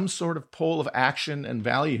 represent some sort of pole of action and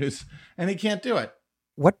values, and he can't do it.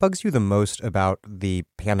 What bugs you the most about the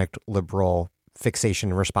panicked liberal fixation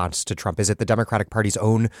in response to Trump? Is it the Democratic Party's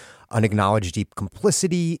own unacknowledged deep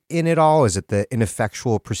complicity in it all? Is it the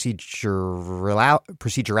ineffectual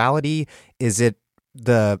procedurality? Is it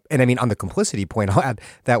on the complicity point, I'll add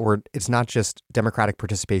that it's not just Democratic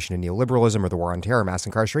participation in neoliberalism or the war on terror, mass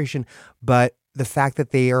incarceration, but the fact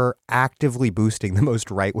that they are actively boosting the most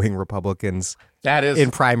right-wing Republicans in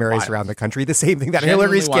primaries around the country, the same thing that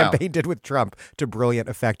Hillary's campaign did with Trump to brilliant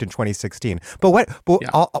effect in 2016. But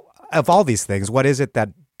of all these things, what is it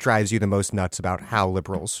that drives you the most nuts about how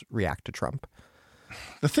liberals react to Trump?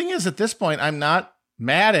 The thing is, at this point, I'm not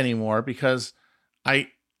mad anymore because I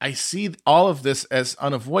see all of this as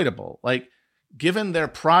unavoidable. Like, given their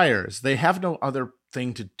priors, they have no other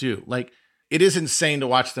thing to do. Like, it is insane to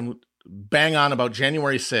watch them bang on about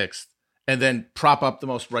January 6th and then prop up the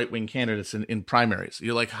most right-wing candidates in primaries.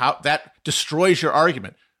 You're like, how that destroys your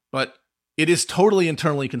argument. But it is totally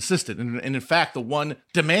internally consistent. And in fact, the one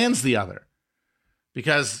demands the other.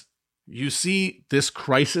 Because you see this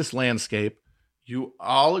crisis landscape, you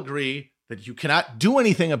all agree that you cannot do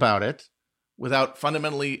anything about it without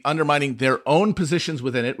fundamentally undermining their own positions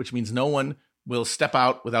within it, which means no one will step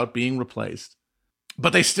out without being replaced.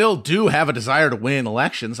 But they still do have a desire to win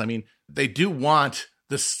elections. I mean, they do want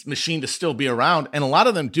this machine to still be around. And a lot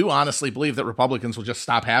of them do honestly believe that Republicans will just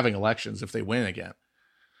stop having elections if they win again.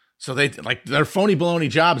 So they like their phony baloney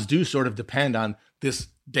jobs do sort of depend on this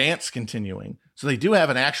dance continuing. So they do have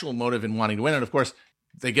an actual motive in wanting to win. And of course,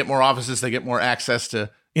 they get more offices, they get more access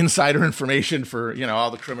to insider information for,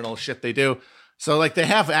 all the criminal shit they do. So like they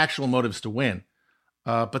have actual motives to win,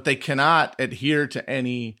 but they cannot adhere to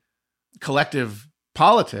any collective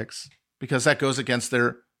politics because that goes against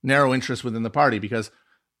their narrow interest within the party, because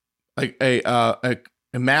a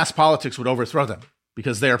mass politics would overthrow them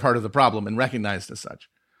because they are part of the problem and recognized as such.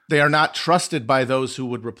 They are not trusted by those who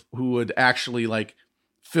would actually like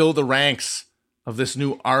fill the ranks of this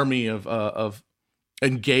new army of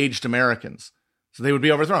engaged Americans. So they would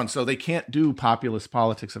be overthrown. So they can't do populist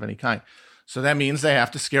politics of any kind. So that means they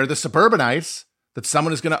have to scare the suburbanites that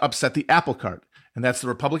someone is going to upset the apple cart. And that's the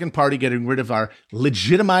Republican Party getting rid of our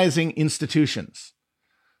legitimizing institutions.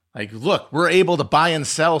 Like, look, we're able to buy and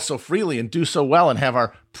sell so freely and do so well and have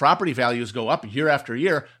our property values go up year after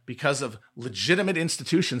year because of legitimate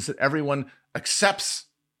institutions that everyone accepts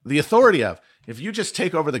the authority of. If you just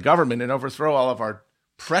take over the government and overthrow all of our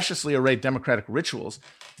preciously arrayed democratic rituals,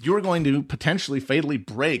 you're going to potentially fatally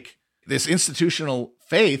break this institutional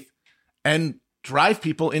faith and drive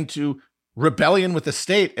people into rebellion with the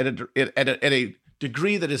state at a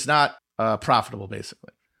degree that is not profitable,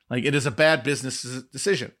 basically. Like, it is a bad business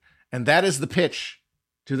decision. And that is the pitch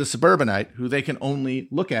to the suburbanite who they can only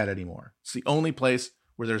look at anymore. It's the only place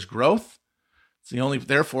where there's growth.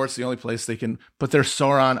 Therefore, it's the only place they can put their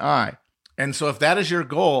Sauron eye. And so if that is your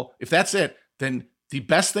goal, if that's it, then the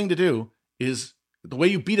best thing to do is the way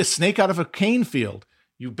you beat a snake out of a cane field.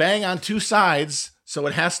 You bang on two sides so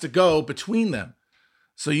it has to go between them.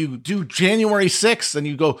 So you do January 6th and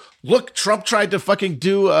you go, look, Trump tried to fucking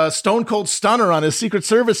do a stone cold stunner on his Secret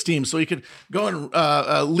Service team so he could go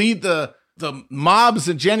and lead the mobs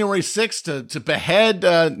in January 6th to behead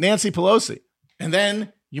Nancy Pelosi. And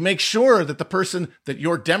then you make sure that the person that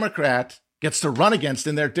your Democrat gets to run against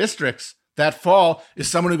in their districts that fall is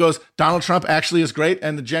someone who goes, Donald Trump actually is great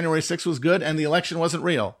and the January 6th was good and the election wasn't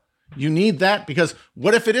real. You need that because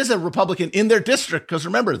what if it is a Republican in their district? Because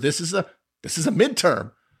remember, this is a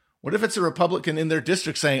midterm. What if it's a Republican in their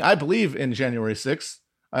district saying, I believe in January 6th,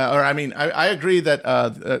 I agree that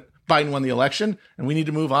Biden won the election and we need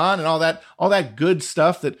to move on and all that good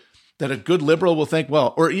stuff that a good liberal will think,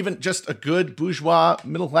 well, or even just a good bourgeois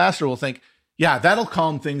middle classer will think, yeah, that'll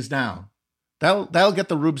calm things down. That'll get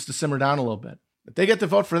the rubes to simmer down a little bit. If they get to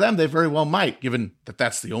vote for them, they very well might, given that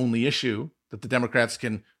that's the only issue that the Democrats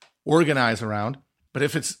can organize around. But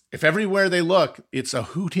if everywhere they look, it's a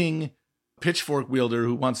hooting pitchfork wielder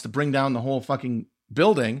who wants to bring down the whole fucking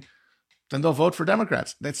building, then they'll vote for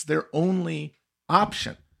Democrats. That's their only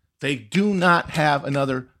option. They do not have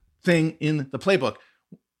another thing in the playbook.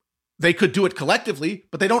 They could do it collectively,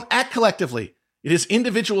 but they don't act collectively. It is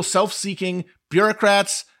individual self-seeking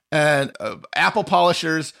bureaucrats and apple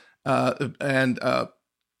polishers and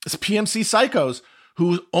PMC psychos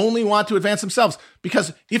who only want to advance themselves.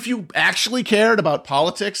 Because if you actually cared about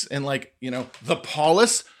politics and the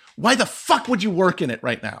polis, why the fuck would you work in it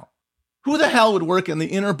right now? Who the hell would work in the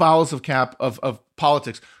inner bowels of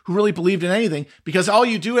politics who really believed in anything? Because all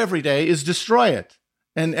you do every day is destroy it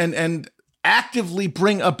and actively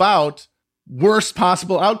bring about worst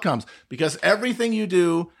possible outcomes. Because everything you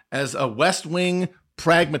do as a West Wing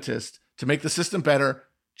pragmatist to make the system better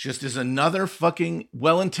just is another fucking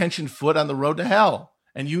well-intentioned foot on the road to hell.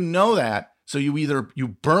 And you know that. So you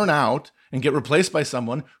burn out and get replaced by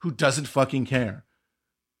someone who doesn't fucking care,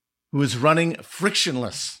 who is running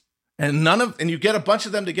frictionless. And you get a bunch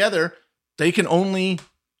of them together, they can only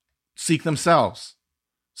seek themselves.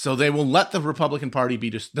 So they will let the Republican Party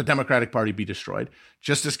the Democratic Party be destroyed,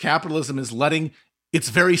 just as capitalism is letting its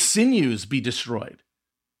very sinews be destroyed,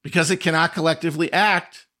 because it cannot collectively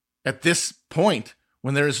act at this point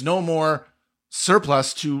when there is no more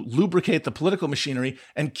surplus to lubricate the political machinery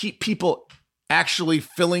and keep people actually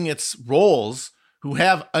filling its roles who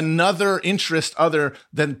have another interest other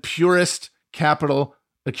than purist capital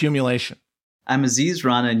accumulation. I'm Aziz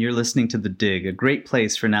Rana, and you're listening to The Dig, a great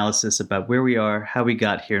place for analysis about where we are, how we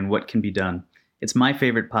got here, and what can be done. It's my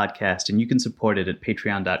favorite podcast, and you can support it at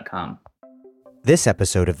patreon.com. This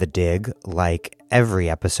episode of The Dig, like every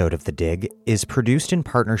episode of The Dig, is produced in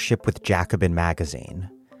partnership with Jacobin Magazine.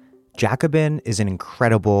 Jacobin is an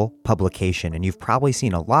incredible publication, and you've probably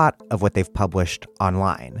seen a lot of what they've published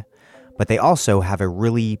online. But they also have a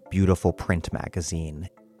really beautiful print magazine.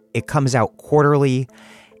 It comes out quarterly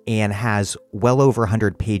and has well over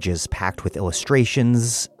 100 pages packed with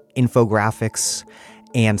illustrations, infographics,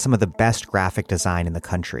 and some of the best graphic design in the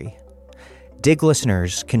country. Dig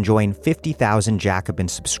listeners can join 50,000 Jacobin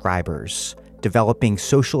subscribers developing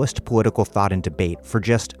socialist political thought and debate for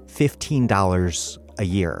just $15 a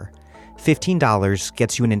year. $15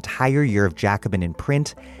 gets you an entire year of Jacobin in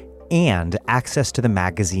print and access to the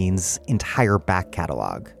magazine's entire back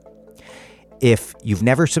catalog. If you've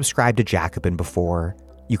never subscribed to Jacobin before,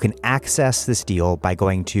 you can access this deal by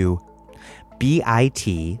going to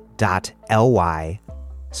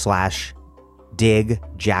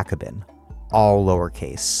bit.ly/digjacobin, all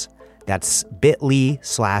lowercase. That's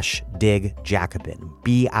bit.ly/digjacobin,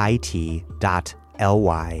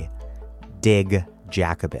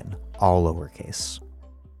 bit.ly/digjacobin, all lowercase.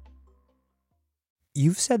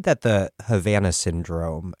 You've said that the Havana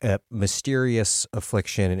Syndrome, a mysterious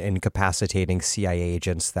affliction incapacitating CIA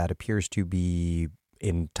agents that appears to be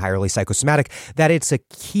entirely psychosomatic, that it's a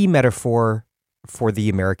key metaphor for the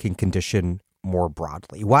American condition more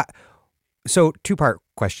broadly. Why? So, two-part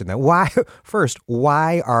question then. Why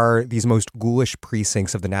are these most ghoulish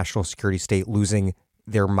precincts of the national security state losing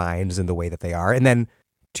their minds in the way that they are? And then,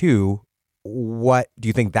 two, what do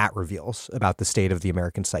you think that reveals about the state of the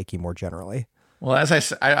American psyche more generally? Well, as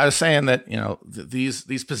I was saying that,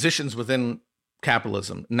 these positions within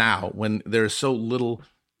capitalism now, when there's so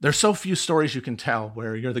few stories you can tell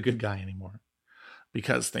where you're the good guy anymore,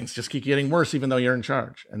 because things just keep getting worse even though you're in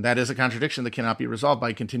charge. And that is a contradiction that cannot be resolved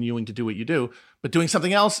by continuing to do what you do. But doing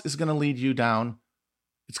something else is going to lead you down.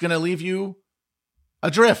 It's going to leave you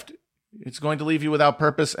adrift. It's going to leave you without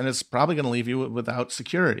purpose, and it's probably going to leave you without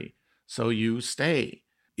security. So you stay.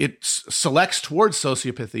 It selects towards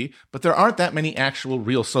sociopathy, but there aren't that many actual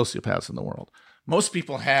real sociopaths in the world. Most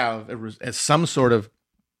people have some sort of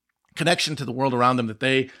connection to the world around them that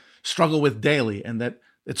they struggle with daily, and that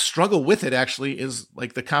struggle with it actually is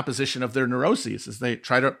like the composition of their neuroses, as they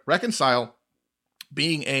try to reconcile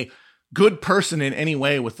being a good person in any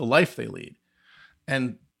way with the life they lead.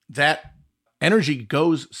 And that energy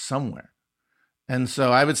goes somewhere. And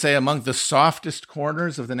so I would say among the softest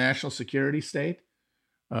corners of the national security state,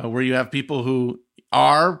 where you have people who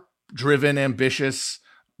are driven, ambitious,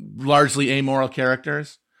 largely amoral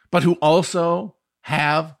characters, but who also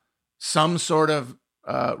have some sort of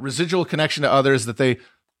residual connection to others that they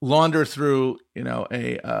launder through,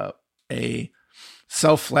 a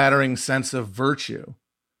self-flattering sense of virtue,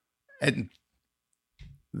 and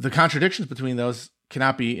the contradictions between those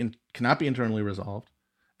cannot be internally resolved,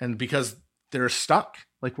 and because they're stuck,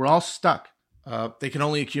 like we're all stuck. They can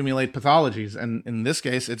only accumulate pathologies. And in this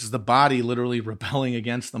case, it's the body literally rebelling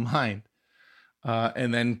against the mind,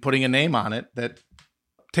 and then putting a name on it that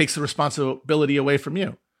takes the responsibility away from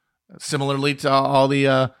you. Similarly to all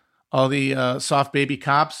the soft baby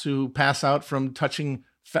cops who pass out from touching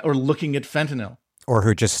or looking at fentanyl. Or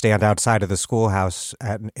who just stand outside of the schoolhouse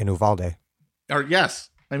in Uvalde. Or yes.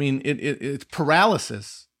 I mean, it's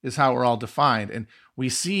paralysis is how we're all defined. And we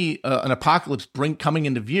see an apocalypse coming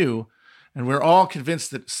into view, and we're all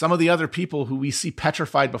convinced that some of the other people who we see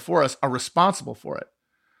petrified before us are responsible for it.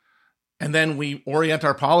 And then we orient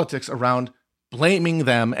our politics around blaming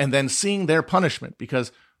them and then seeing their punishment,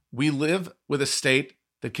 because we live with a state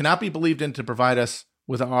that cannot be believed in to provide us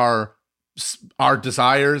with our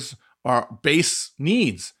desires, our base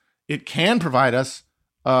needs. It can provide us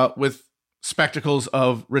with spectacles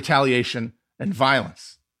of retaliation and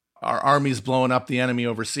violence. Our armies blowing up the enemy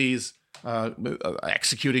overseas,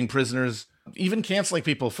 executing prisoners, even canceling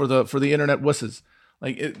people for the internet wusses.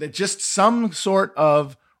 Like it just some sort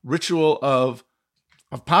of ritual of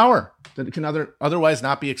power that can otherwise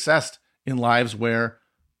not be accessed in lives where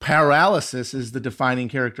paralysis is the defining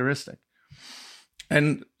characteristic.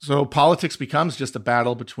 And so politics becomes just a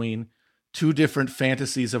battle between two different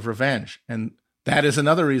fantasies of revenge. And that is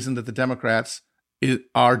another reason that the Democrats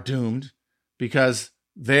are doomed, because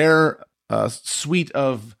their suite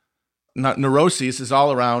of neuroses is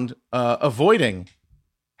all around avoiding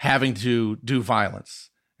having to do violence.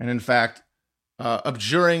 And in fact,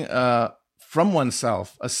 abjuring from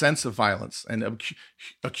oneself a sense of violence and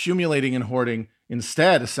accumulating and hoarding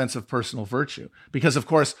instead a sense of personal virtue. Because, of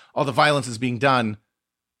course, all the violence is being done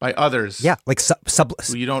by others. Yeah, like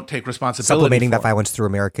who you don't take responsibility sublimating for. that violence through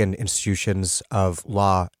American institutions of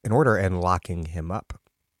law and order and locking him up.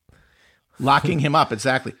 Locking him up,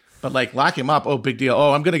 exactly. But like lock him up, oh, big deal.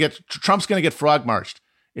 Oh, Trump's going to get frog marched.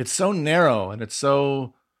 It's so narrow and it's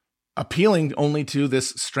so appealing only to this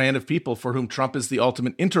strand of people for whom Trump is the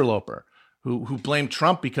ultimate interloper, who blame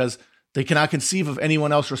Trump because they cannot conceive of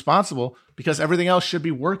anyone else responsible because everything else should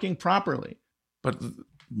be working properly. But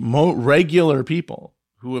regular people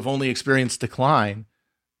who have only experienced decline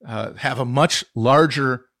have a much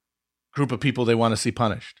larger group of people they want to see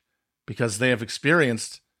punished because they have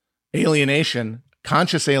experienced alienation,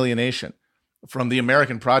 conscious alienation from the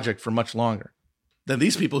American project for much longer than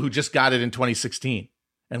these people who just got it in 2016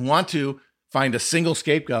 and want to find a single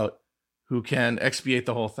scapegoat who can expiate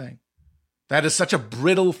the whole thing. That is such a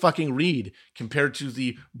brittle fucking reed compared to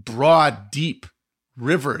the broad, deep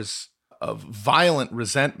rivers of violent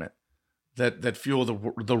resentment that fuel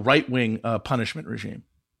the right-wing punishment regime.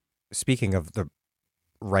 Speaking of the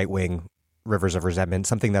right-wing rivers of resentment,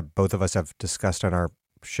 something that both of us have discussed on our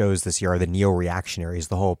shows this year are the neo-reactionaries,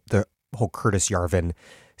 the whole Curtis Yarvin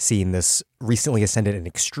scene, this recently ascended and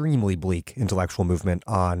extremely bleak intellectual movement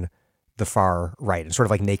on the far right and sort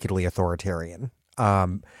of like nakedly authoritarian.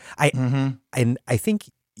 And I think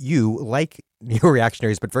you, like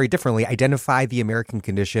neo-reactionaries, but very differently, identify the American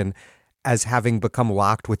condition as having become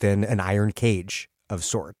locked within an iron cage of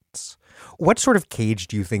sorts. What sort of cage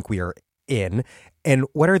do you think we are in? And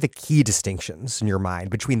what are the key distinctions in your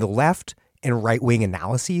mind between the left and right-wing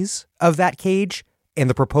analyses of that cage and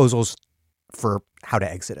the proposals for how to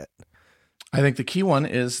exit it? I think the key one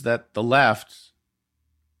is that the left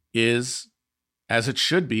is, as it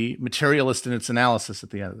should be, materialist in its analysis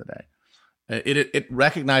at the end of the day. It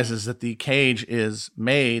recognizes that the cage is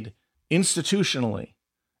made institutionally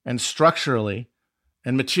and structurally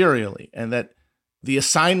and materially, and that the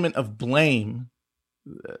assignment of blame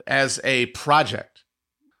as a project,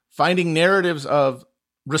 finding narratives of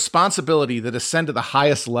responsibility that ascend to the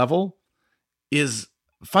highest level, is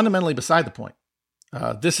fundamentally beside the point.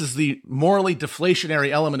 This is the morally deflationary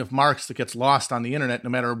element of Marx that gets lost on the internet, no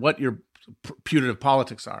matter what your putative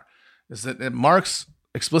politics are, is that Marx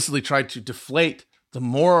explicitly tried to deflate the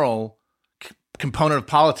moral component of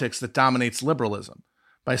politics that dominates liberalism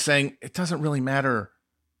by saying it doesn't really matter.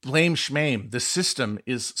 Blame shmame. The system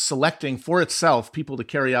is selecting for itself people to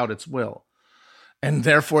carry out its will. And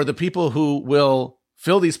therefore, the people who will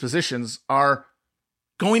fill these positions are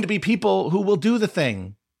going to be people who will do the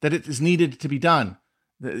thing that it is needed to be done.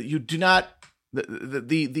 You do not,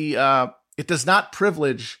 it does not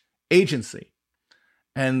privilege agency.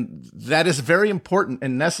 And that is very important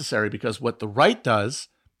and necessary because what the right does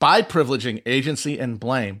by privileging agency and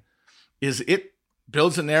blame is it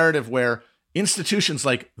builds a narrative where institutions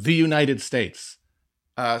like the United States,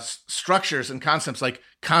 structures and concepts like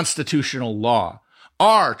constitutional law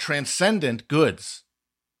are transcendent goods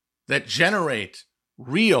that generate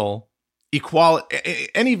real equality,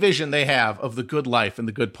 any vision they have of the good life and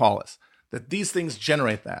the good polis, that these things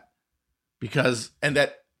generate that. And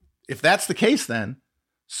that if that's the case, then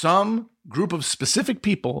some group of specific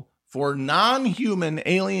people for non-human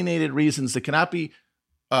alienated reasons that cannot be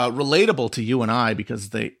relatable to you and I because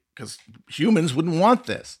humans wouldn't want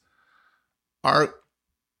this, are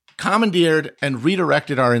commandeered and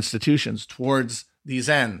redirected our institutions towards these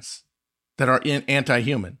ends that are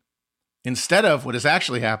anti-human. Instead of what is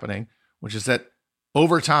actually happening, which is that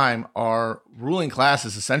over time, our ruling class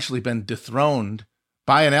has essentially been dethroned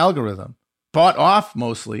by an algorithm, bought off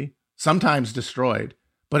mostly, sometimes destroyed,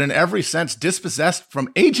 but in every sense dispossessed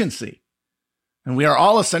from agency. And we are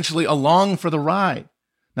all essentially along for the ride.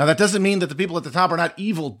 Now, that doesn't mean that the people at the top are not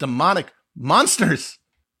evil, demonic monsters,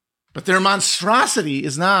 but their monstrosity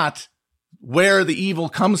is not where the evil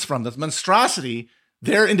comes from. The monstrosity,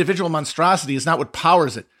 their individual monstrosity, is not what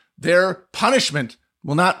powers it. Their punishment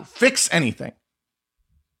will not fix anything.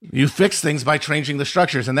 You fix things by changing the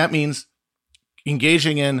structures, and that means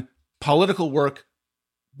engaging in political work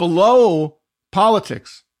below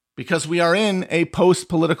politics, because we are in a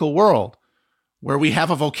post-political world where we have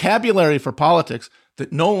a vocabulary for politics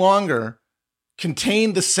that no longer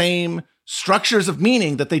contain the same structures of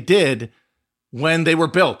meaning that they did when they were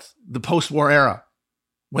built, the post-war era,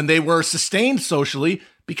 when they were sustained socially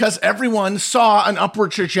because everyone saw an upward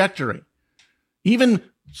trajectory. Even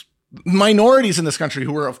minorities in this country,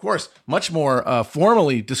 who were, of course, much more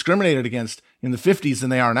formally discriminated against in the 50s than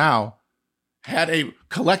they are now, had a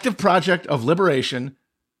collective project of liberation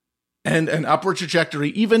and an upward trajectory,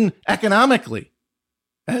 even economically,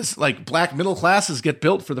 as like black middle classes get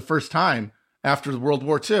built for the first time after World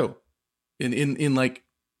War II in like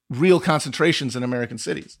real concentrations in American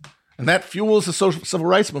cities. And that fuels the social civil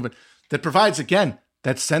rights movement that provides, again,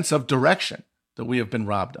 that sense of direction that we have been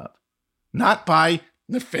robbed of. Not by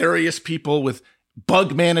nefarious people with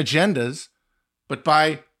bugman agendas, but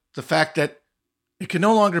by the fact that it can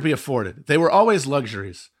no longer be afforded. They were always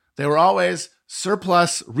luxuries. They were always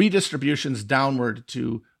surplus redistributions downward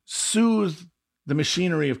to soothe the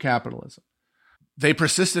machinery of capitalism. They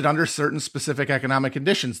persisted under certain specific economic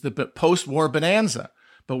conditions, the post-war bonanza.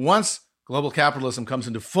 But once global capitalism comes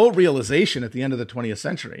into full realization at the end of the 20th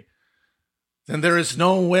century, then there is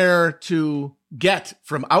nowhere to get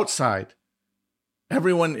from outside.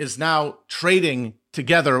 Everyone is now trading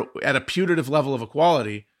together at a putative level of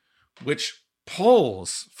equality, which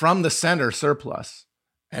pulls from the center surplus,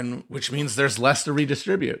 and which means there's less to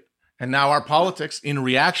redistribute. And now our politics, in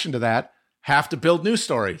reaction to that, have to build new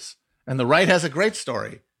stories. And the right has a great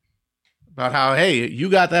story about how, hey, you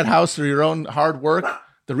got that house through your own hard work.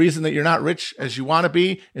 The reason that you're not rich as you want to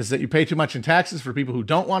be is that you pay too much in taxes for people who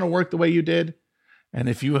don't want to work the way you did. And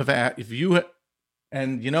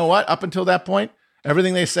and you know what? Up until that point,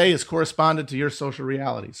 everything they say is corresponded to your social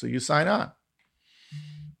reality. So you sign on.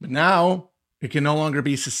 But now it can no longer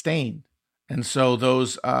be sustained. And so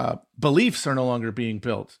those beliefs are no longer being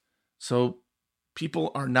built. So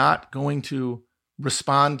people are not going to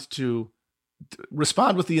respond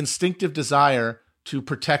with the instinctive desire to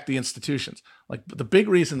protect the institutions. Like the big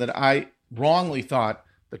reason that I wrongly thought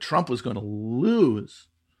that Trump was going to lose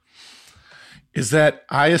is that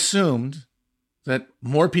I assumed that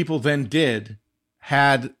more people than did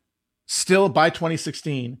had still by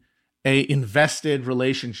 2016 a invested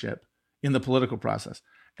relationship in the political process.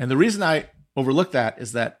 And the reason I overlooked that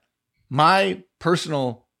is that my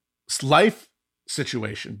personal life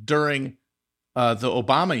situation during the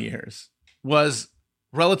Obama years was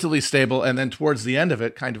relatively stable, and then towards the end of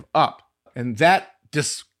it, kind of up. And that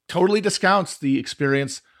totally discounts the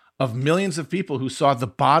experience of millions of people who saw the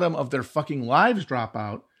bottom of their fucking lives drop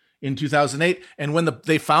out in 2008. And when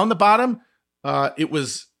they found the bottom, it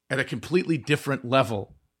was at a completely different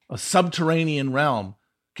level, a subterranean realm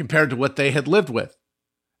compared to what they had lived with.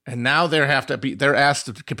 And now they're asked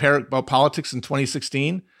to compare about politics in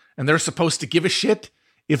 2016, and they're supposed to give a shit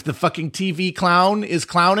if the fucking TV clown is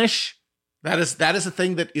clownish. That is a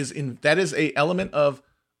thing that is a element of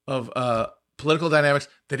political dynamics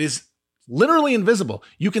that is literally invisible.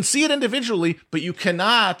 You can see it individually, but you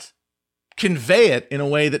cannot convey it in a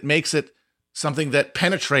way that makes it something that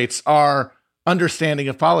penetrates our understanding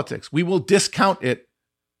of politics. We will discount it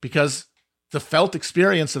because the felt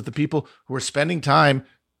experience of the people who are spending time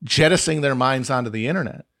jettisoning their minds onto the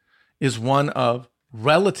internet is one of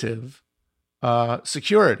relative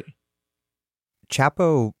security.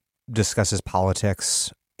 Chapo discusses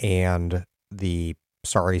politics and the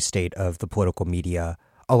sorry state of the political media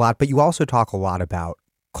a lot, but you also talk a lot about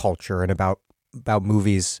culture and about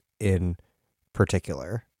movies in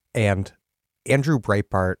particular. And Andrew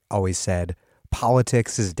Breitbart always said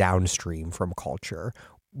politics is downstream from culture.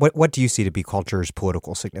 What do you see to be culture's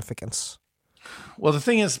political significance? Well, the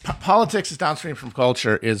thing is, politics is downstream from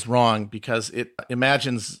culture is wrong because it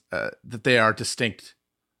imagines that they are distinct.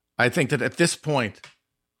 I think that at this point,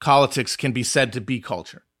 politics can be said to be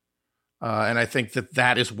culture. And I think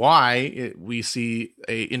that is why we see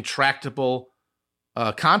a intractable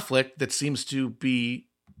conflict that seems to be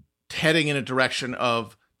heading in a direction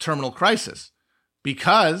of terminal crisis,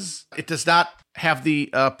 because it does not have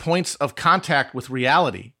the points of contact with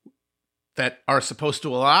reality that are supposed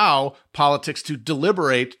to allow politics to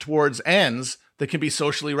deliberate towards ends that can be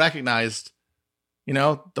socially recognized. You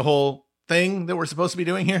know, the whole thing that we're supposed to be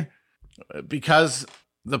doing here, because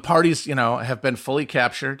the parties, have been fully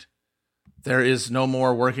captured. There is no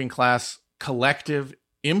more working class collective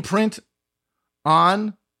imprint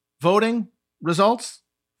on voting results.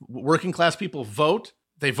 Working class people vote.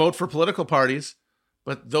 They vote for political parties,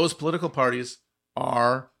 but those political parties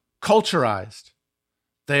are culturized.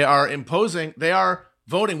 They are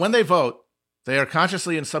voting. When they vote, they are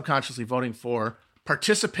consciously and subconsciously voting for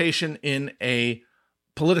participation in a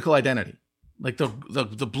political identity, like the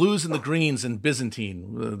blues and the greens in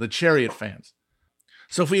Byzantine, the chariot fans.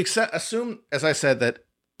 So if we assume, as I said, that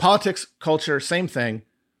politics, culture, same thing,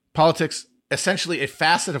 politics, essentially a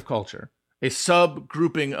facet of culture, a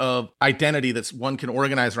subgrouping of identity that one can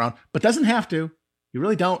organize around, but doesn't have to. You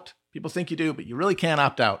really don't. People think you do, but you really can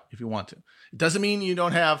opt out if you want to. It doesn't mean you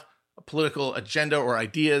don't have a political agenda or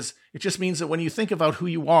ideas. It just means that when you think about who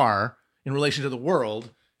you are in relation to the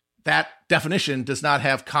world, that definition does not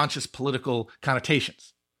have conscious political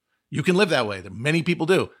connotations. You can live that way. Many people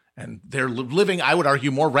do. And they're living, I would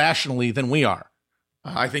argue, more rationally than we are.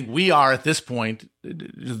 I think we are at this point,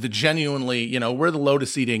 the genuinely, we're the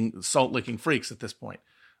lotus-eating, salt-licking freaks at this point.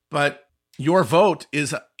 But your vote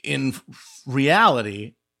is in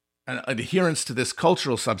reality an adherence to this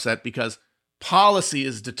cultural subset, because policy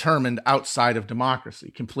is determined outside of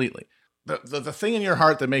democracy completely. The thing in your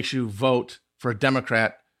heart that makes you vote for a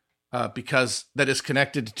Democrat because that is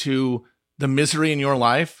connected to the misery in your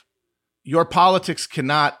life, your politics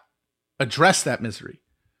cannot address that misery.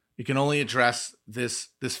 It can only address this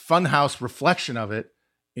funhouse reflection of it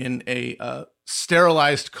in a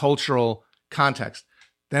sterilized cultural context.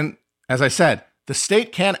 Then, as I said, the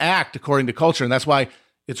state can act according to culture, and that's why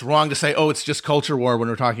it's wrong to say, oh, it's just culture war when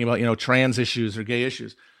we're talking about, trans issues or gay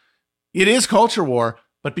issues. It is culture war,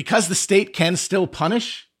 but because the state can still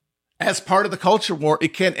punish, as part of the culture war,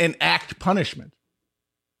 it can enact punishment.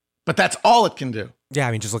 But that's all it can do. Yeah,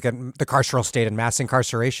 I mean, just look at the carceral state and mass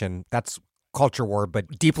incarceration. That's culture war,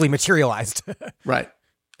 but deeply materialized. Right.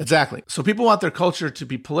 Exactly. So people want their culture to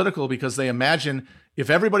be political because they imagine if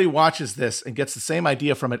everybody watches this and gets the same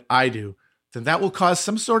idea from it I do, then that will cause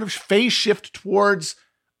some sort of phase shift towards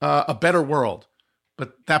a better world.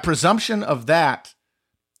 But that presumption of that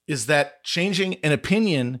is that changing an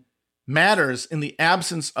opinion matters in the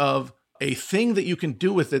absence of a thing that you can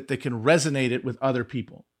do with it that can resonate it with other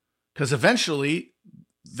people. Because eventually,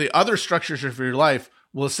 the other structures of your life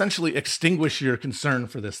will essentially extinguish your concern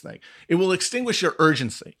for this thing. It will extinguish your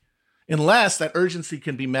urgency, unless that urgency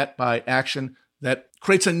can be met by action that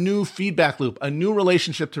creates a new feedback loop, a new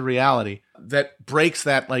relationship to reality that breaks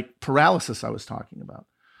that paralysis I was talking about.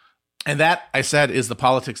 And that, I said, is the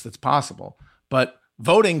politics that's possible. But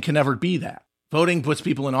voting can never be that. Voting puts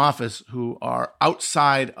people in office who are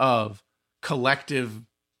outside of collective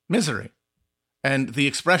misery and the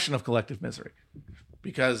expression of collective misery.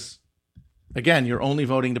 Because, again, you're only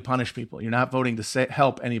voting to punish people. You're not voting to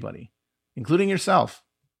help anybody, including yourself.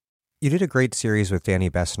 You did a great series with Danny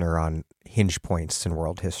Bessner on hinge points in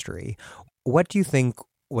world history. What do you think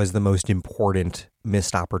was the most important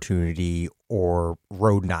missed opportunity or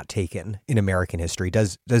road not taken in American history?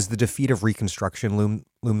 Does the defeat of Reconstruction loom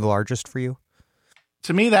the largest for you?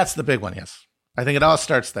 To me, that's the big one, yes. I think it all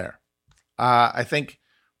starts there. I think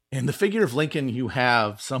in the figure of Lincoln, you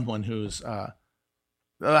have someone who's a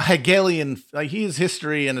Hegelian, he is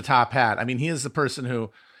history in a top hat. I mean, he is the person who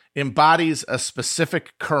embodies a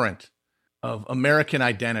specific current of American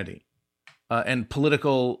identity and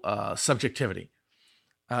political subjectivity.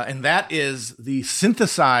 And that is the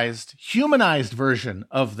synthesized, humanized version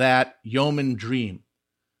of that yeoman dream,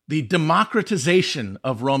 the democratization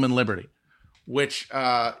of Roman liberty, which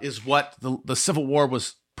is what the Civil War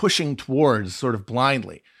was pushing towards sort of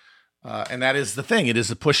blindly. And that is the thing. It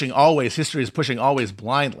is pushing always, history is pushing always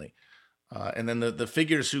blindly. And then the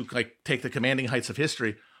figures who take the commanding heights of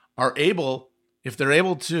history are able, if they're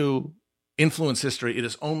able to influence history, it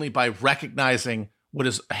is only by recognizing what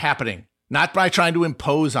is happening, not by trying to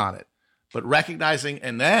impose on it, but recognizing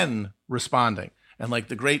and then responding. And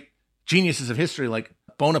the great geniuses of history, like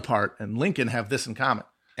Bonaparte and Lincoln, have this in common.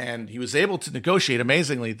 And he was able to negotiate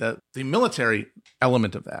amazingly the military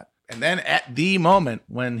element of that. And then at the moment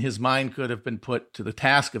when his mind could have been put to the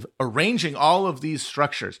task of arranging all of these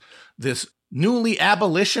structures, this newly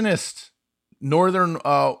abolitionist northern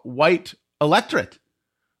white electorate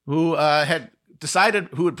who had decided,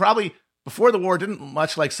 who had probably before the war didn't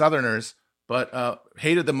much like Southerners, but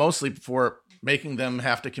hated them mostly for making them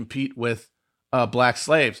have to compete with black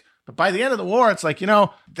slaves. But by the end of the war, it's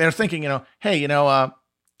they're thinking, hey,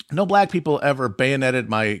 no black people ever bayoneted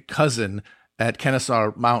my cousin at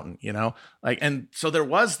Kennesaw Mountain, and so there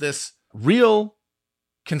was this real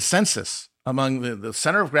consensus among the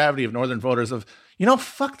center of gravity of Northern voters of,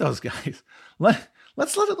 fuck those guys.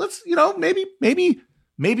 Let's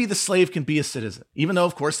maybe the slave can be a citizen, even though,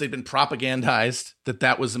 of course, they'd been propagandized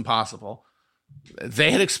that was impossible.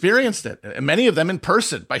 They had experienced it, and many of them in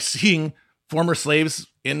person, by seeing former slaves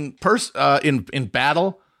in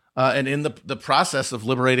battle and in the process of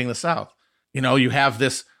liberating the South. You have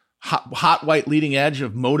this hot white leading edge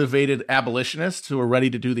of motivated abolitionists who are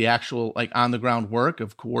ready to do the actual on the ground work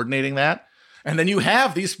of coordinating that. And then you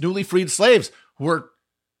have these newly freed slaves who are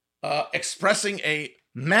expressing a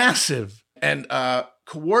massive and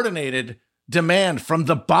coordinated demand from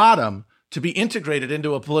the bottom to be integrated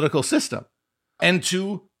into a political system and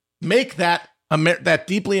to make that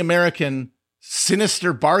deeply American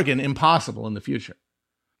sinister bargain impossible in the future.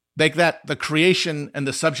 Make that the creation and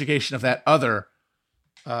the subjugation of that other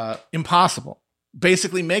impossible.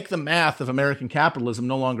 Basically make the math of American capitalism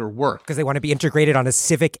no longer work. Because they want to be integrated on a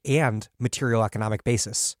civic and material economic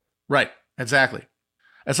basis. Right, exactly.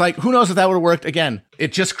 It's who knows if that would have worked? Again,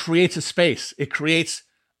 it just creates a space. It creates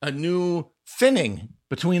a new thinning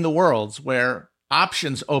between the worlds where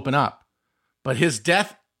options open up. But his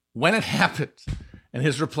death, when it happened, and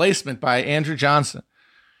his replacement by Andrew Johnson,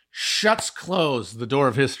 shuts close the door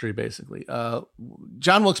of history, basically.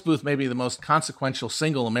 John Wilkes Booth may be the most consequential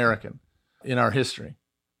single American in our history.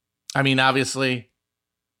 I mean, obviously,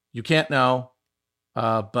 you can't know,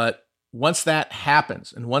 but once that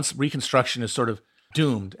happens, and once Reconstruction is sort of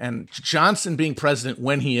doomed, and Johnson being president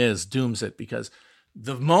when he is dooms it, because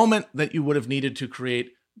the moment that you would have needed to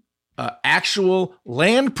create actual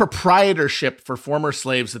land proprietorship for former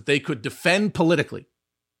slaves that they could defend politically,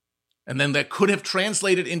 and then that could have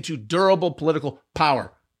translated into durable political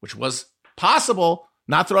power, which was possible,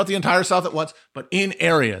 not throughout the entire South at once, but in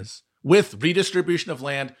areas with redistribution of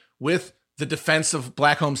land, with the defense of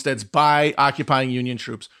black homesteads by occupying Union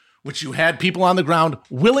troops, which you had people on the ground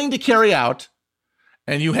willing to carry out,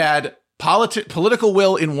 and you had political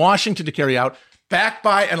will in Washington to carry out, backed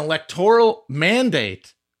by an electoral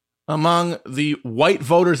mandate among the white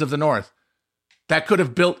voters of the North that could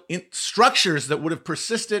have built structures that would have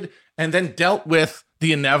persisted and then dealt with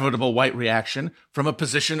the inevitable white reaction from a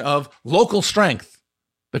position of local strength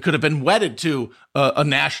that could have been wedded to a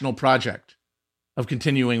national project of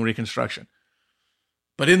continuing Reconstruction.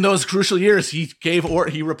 But in those crucial years,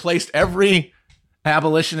 he replaced every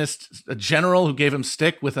abolitionist general who gave him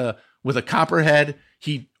stick with a copperhead.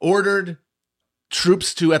 He ordered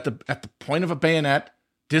troops to, at the point of a bayonet,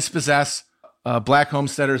 dispossess black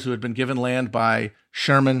homesteaders who had been given land by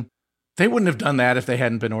Sherman. They wouldn't have done that if they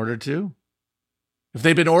hadn't been ordered to. If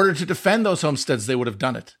they'd been ordered to defend those homesteads, they would have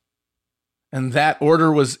done it. And that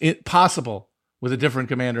order was possible with a different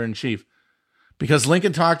commander-in-chief. Because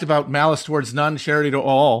Lincoln talked about malice towards none, charity to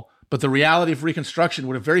all, but the reality of Reconstruction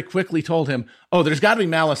would have very quickly told him, oh, there's got to be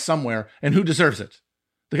malice somewhere, and who deserves it?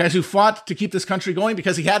 The guys who fought to keep this country going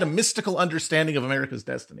because he had a mystical understanding of America's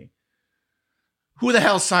destiny. Who the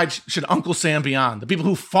hell's side should Uncle Sam be on? The people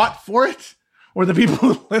who fought for it, or the people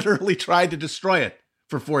who literally tried to destroy it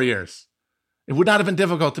for 4 years? It would not have been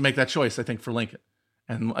difficult to make that choice, I think, for Lincoln.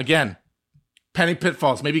 And again, penny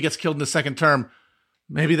pitfalls. Maybe he gets killed in the second term.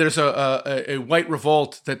 Maybe there's a white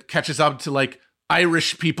revolt that catches up to like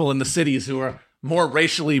Irish people in the cities who are more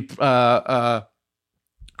racially aware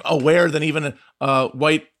than even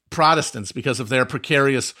white Protestants because of their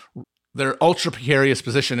ultra precarious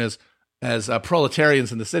position as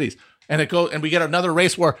proletarians in the cities. And we get another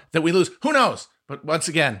race war that we lose. Who knows? But once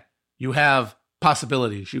again, you have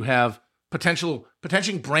possibilities. You have potential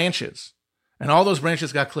branches. And all those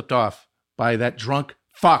branches got clipped off by that drunk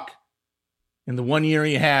fuck in the 1 year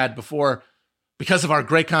he had because of our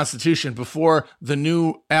great Constitution, before the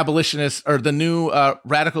new abolitionist or the new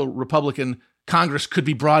radical Republican Congress could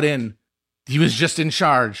be brought in. He was just in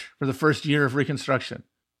charge for the first year of Reconstruction.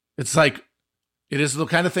 It's like, it is the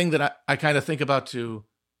kind of thing that I kind of think about to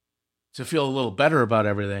feel a little better about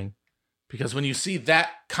everything. Because when you see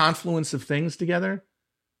that confluence of things together,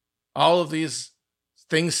 all of these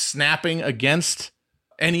things snapping against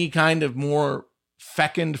any kind of more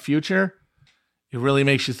fecund future, it really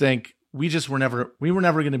makes you think we were never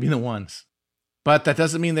going to be the ones. But that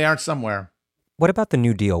doesn't mean they aren't somewhere. What about the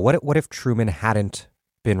New Deal? What if Truman hadn't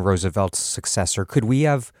been Roosevelt's successor? Could we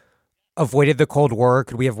have avoided the Cold War?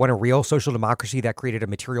 Could we have won a real social democracy that created a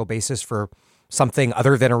material basis for something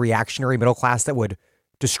other than a reactionary middle class that would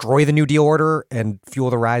destroy the New Deal order and fuel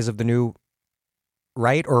the rise of the new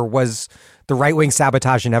right? Or was the right-wing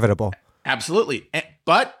sabotage inevitable? Absolutely.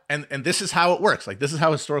 And this is how it works. Like, this is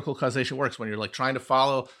how historical causation works when you're like trying to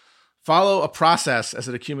follow a process as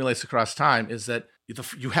it accumulates across time, is that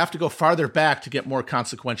you have to go farther back to get more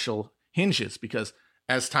consequential hinges, because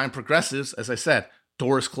as time progresses, as I said,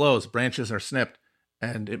 doors close, branches are snipped,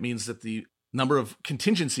 and it means that the number of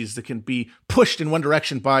contingencies that can be pushed in one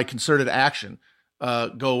direction by concerted action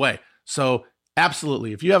go away. So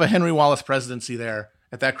absolutely, if you have a Henry Wallace presidency there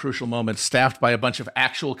at that crucial moment, staffed by a bunch of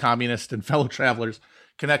actual communists and fellow travelers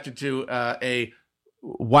connected to a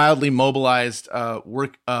wildly mobilized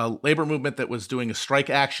labor movement that was doing a strike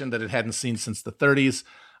action that it hadn't seen since the 30s,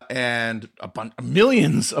 and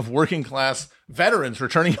millions of working class veterans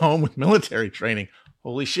returning home with military training.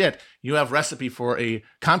 Holy shit, you have recipe for a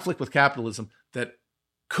conflict with capitalism that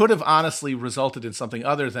could have honestly resulted in something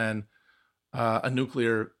other than a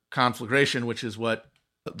nuclear conflagration, which is what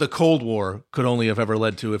the Cold War could only have ever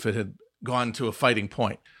led to if it had gone to a fighting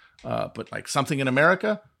point. But like something in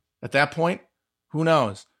America at that point, who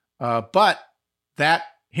knows? But that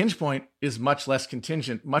hinge point is much less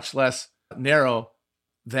contingent, much less narrow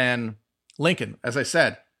than Lincoln. As I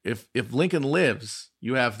said, if Lincoln lives,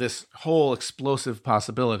 you have this whole explosive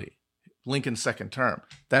possibility. Lincoln's second term.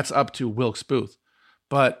 That's up to Wilkes Booth.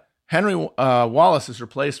 But Henry Wallace is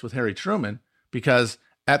replaced with Harry Truman because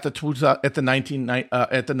at the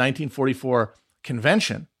 1944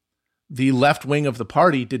 convention, the left wing of the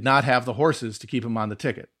party did not have the horses to keep him on the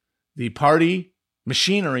ticket. The party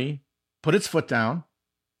machinery put its foot down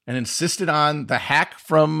and insisted on the hack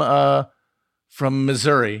from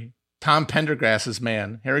Missouri, Tom Pendergrass's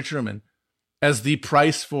man, Harry Truman, as the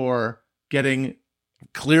price for getting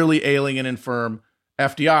clearly ailing and infirm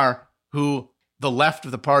FDR, who the left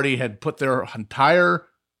of the party had put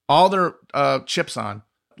all their chips on,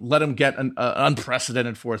 let him get an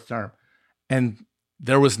unprecedented fourth term. And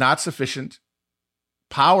there was not sufficient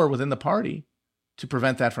power within the party to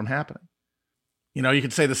prevent that from happening. You know, you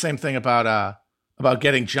could say the same thing about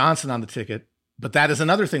getting Johnson on the ticket, but that is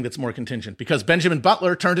another thing that's more contingent because Benjamin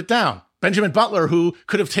Butler turned it down. Benjamin Butler, who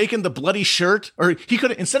could have taken the bloody shirt, or he could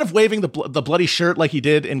have, instead of waving the bloody shirt like he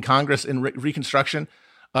did in Congress in Reconstruction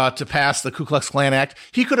to pass the Ku Klux Klan Act,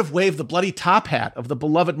 he could have waved the bloody top hat of the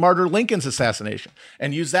beloved martyr Lincoln's assassination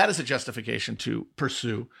and used that as a justification to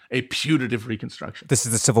pursue a putative Reconstruction. This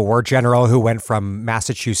is the Civil War general who went from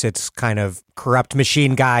Massachusetts kind of corrupt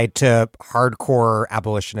machine guy to hardcore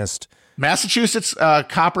abolitionist. Massachusetts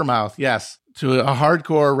Coppermouth, yes, to a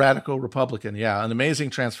hardcore radical Republican. Yeah, an amazing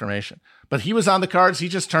transformation. But he was on the cards. He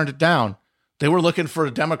just turned it down. They were looking for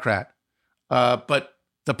a Democrat. But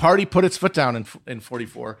the party put its foot down in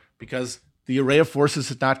 44 because the array of forces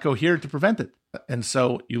had not cohered to prevent it. And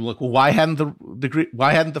so you look, well, why hadn't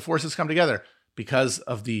the forces come together? Because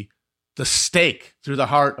of the stake through the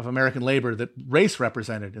heart of American labor that race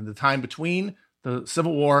represented in the time between the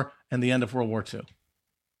Civil War and the end of World War II.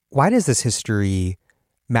 Why does this history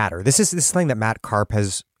matter? This is something that Matt Karp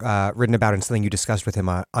has written about and something you discussed with him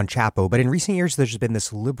on Chapo. But in recent years, there's been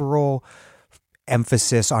this liberal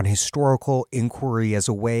emphasis on historical inquiry as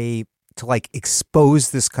a way to like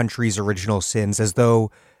expose this country's original sins, as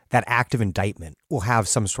though that act of indictment will have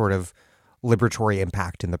some sort of liberatory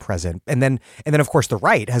impact in the present. And then of course the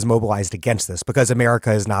right has mobilized against this because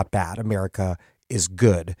America is not bad. America is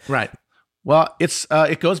good. Right. Well,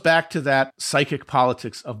 it goes back to that psychic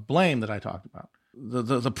politics of blame that I talked about.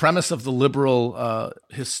 The premise of the liberal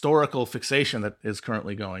historical fixation that is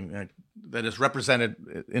currently going, that is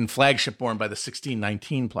represented in Flagship Born by the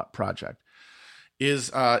 1619 Project, is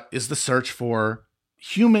the search for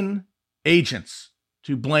human agents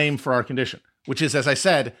to blame for our condition, which is, as I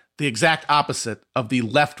said, the exact opposite of the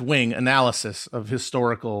left-wing analysis of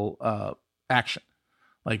historical action.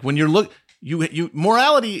 Like when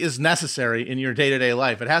morality is necessary in your day-to-day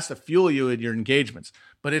life. It has to fuel you in your engagements,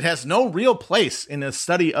 but it has no real place in a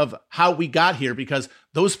study of how we got here because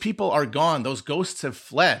those people are gone. Those ghosts have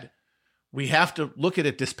fled. We have to look at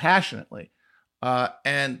it dispassionately.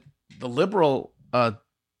 And the liberal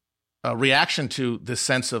reaction to this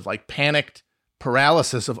sense of like panicked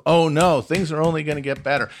paralysis of, oh no, things are only going to get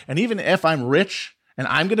better. And even if I'm rich and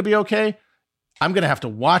I'm going to be okay, I'm going to have to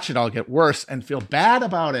watch it all get worse and feel bad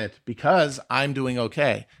about it because I'm doing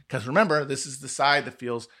okay. Because remember, this is the side that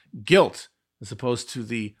feels guilt as opposed to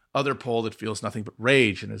the other pole that feels nothing but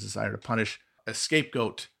rage and a desire to punish a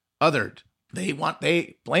scapegoat othered. They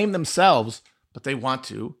blame themselves, but they want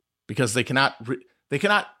to because they cannot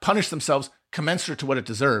punish themselves commensurate to what it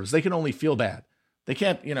deserves. They can only feel bad. They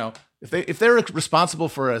can't, if they're responsible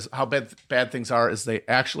for how bad things are as they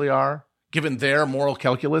actually are, given their moral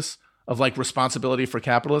calculus of like responsibility for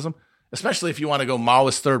capitalism, especially if you want to go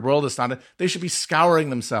Maoist third worldist on it, they should be scouring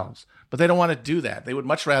themselves. But they don't want to do that. They would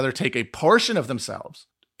much rather take a portion of themselves,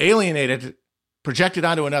 alienate it, project it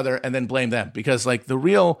onto another, and then blame them. Because like the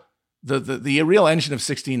real engine of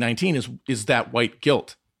 1619 is that white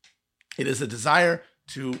guilt. It is a desire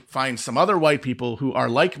to find some other white people who are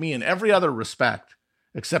like me in every other respect,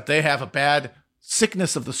 except they have a bad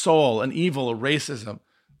sickness of the soul, an evil, a racism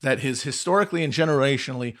that is historically and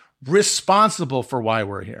generationally responsible for why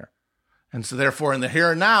we're here. And so therefore, in the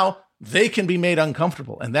here and now, they can be made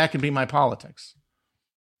uncomfortable, and that can be my politics.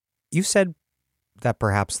 You said that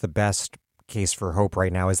perhaps the best case for hope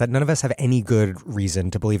right now is that none of us have any good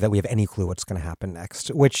reason to believe that we have any clue what's going to happen next,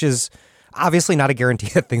 which is obviously not a guarantee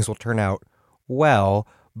that things will turn out well,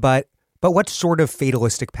 but what sort of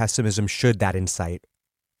fatalistic pessimism should that insight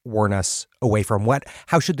warn us away from?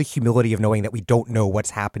 How should the humility of knowing that we don't know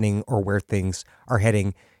what's happening or where things are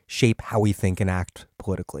heading shape how we think and act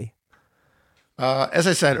politically? As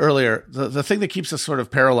I said earlier, the thing that keeps us sort of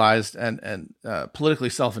paralyzed and politically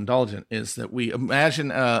self-indulgent is that we imagine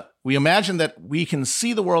that we can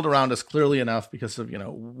see the world around us clearly enough because of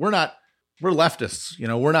we're leftists,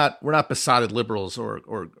 we're not besotted liberals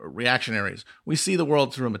or reactionaries. We see the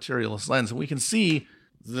world through a materialist lens, and we can see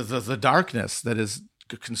the darkness that is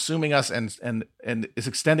consuming us and is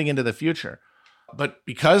extending into the future. But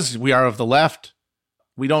because we are of the left,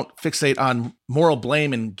 we don't fixate on moral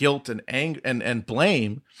blame and guilt and anger and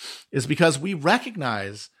blame is because we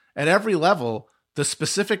recognize at every level the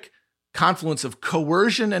specific confluence of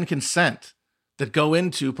coercion and consent that go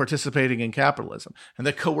into participating in capitalism, and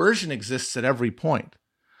that coercion exists at every point,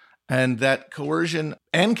 and that coercion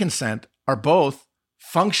and consent are both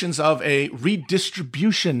functions of a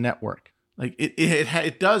redistribution network. Like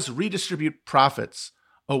it does redistribute profits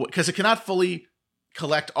because it cannot fully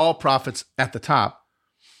collect all profits at the top,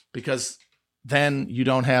 because then you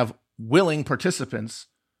don't have willing participants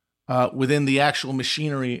within the actual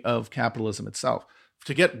machinery of capitalism itself.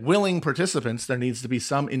 To get willing participants, there needs to be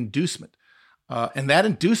some inducement. And that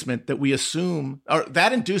inducement that we assume, or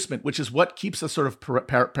that inducement, which is what keeps us sort of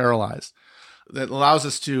paralyzed, that allows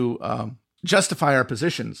us to justify our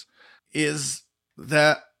positions, is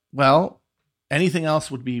that, well, anything else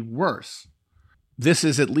would be worse. This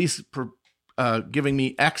is at least giving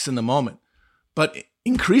me X in the moment. But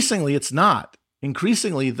increasingly, it's not.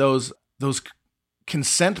 Increasingly, those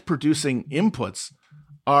consent-producing inputs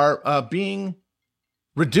are being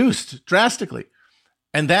reduced drastically.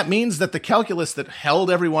 And that means that the calculus that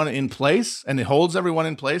held everyone in place, and it holds everyone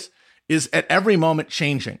in place, is at every moment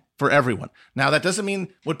changing for everyone. Now, that doesn't mean,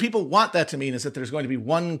 what people want that to mean is that there's going to be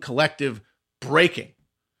one collective breaking.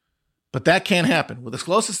 But that can't happen. Well, the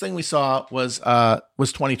closest thing we saw was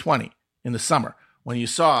 2020 in the summer, when you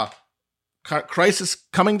saw crisis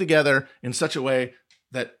coming together in such a way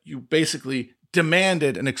that you basically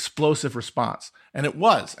demanded an explosive response. And it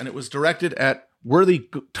was directed at worthy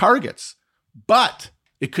targets, but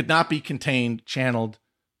it could not be contained, channeled,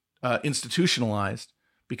 institutionalized,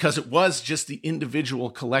 because it was just the individual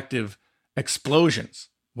collective explosions.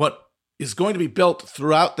 What is going to be built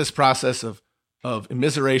throughout this process of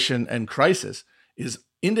immiseration and crisis is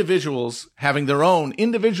individuals having their own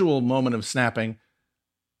individual moment of snapping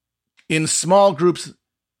in small groups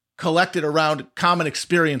collected around common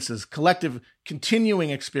experiences, collective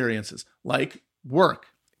continuing experiences like work,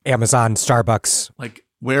 Amazon, Starbucks, like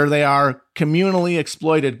where they are communally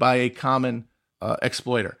exploited by a common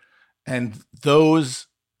exploiter. And those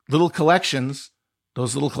little collections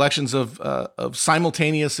of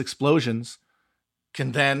simultaneous explosions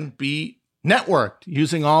can then be networked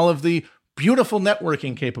using all of the beautiful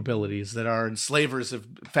networking capabilities that our enslavers have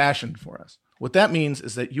fashioned for us. What that means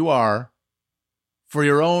is that you are, for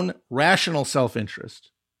your own rational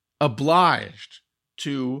self-interest, obliged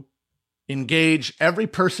to engage every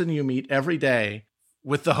person you meet every day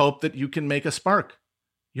with the hope that you can make a spark.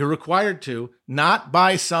 You're required to, not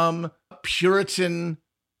by some Puritan,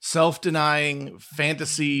 self-denying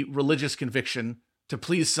fantasy religious conviction to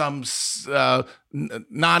please some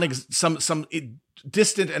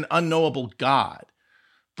distant and unknowable God,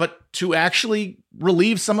 but to actually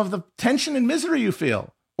relieve some of the tension and misery you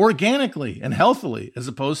feel organically and healthily, as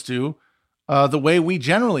opposed to the way we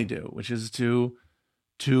generally do, which is to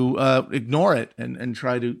ignore it and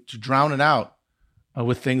try to drown it out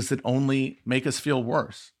with things that only make us feel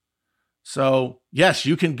worse. So yes,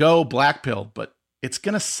 you can go black pill, but it's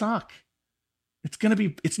going to suck. It's going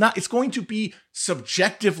to be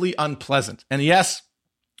subjectively unpleasant. And yes,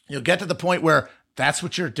 you'll get to the point where that's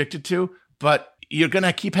what you're addicted to, but you're going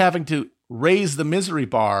to keep having to raise the misery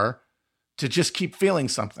bar to just keep feeling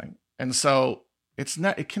something. And so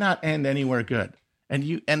it cannot end anywhere good. And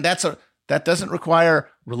that doesn't require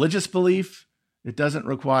religious belief. It doesn't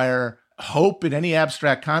require hope in any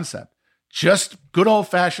abstract concept. Just good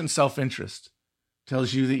old-fashioned self-interest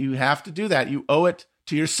tells you that you have to do that. You owe it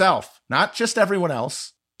to yourself, not just everyone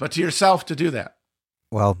else, but to yourself to do that.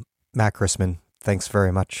 Well, Matt Christman, thanks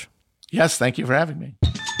very much. Yes, thank you for having me.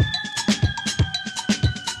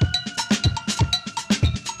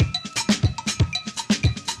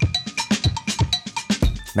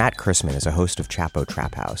 Matt Christman is a host of Chapo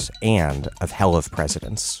Trap House and of Hell of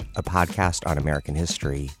Presidents, a podcast on American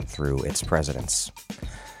history through its presidents.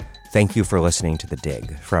 Thank you for listening to The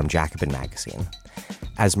Dig from Jacobin Magazine.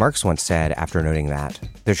 As Marx once said after noting that,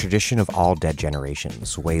 the tradition of all dead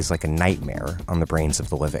generations weighs like a nightmare on the brains of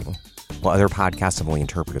the living. While other podcasts have only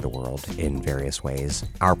interpreted the world in various ways,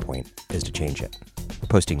 our point is to change it. We're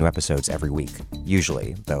posting new episodes every week,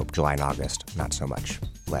 usually, though July and August, not so much,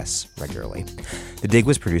 less regularly. The Dig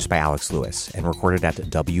was produced by Alex Lewis and recorded at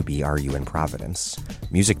WBRU in Providence.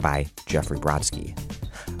 Music by Jeffrey Brodsky.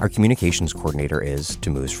 Our communications coordinator is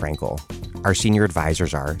Tamuz Frankel. Our senior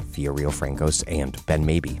advisors are Thea Rio Francos and Ben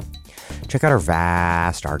Mabey. Check out our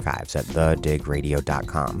vast archives at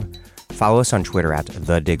thedigradio.com. Follow us on Twitter at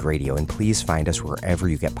The Dig Radio, and please find us wherever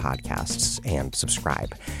you get podcasts and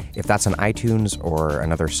subscribe. If that's on iTunes or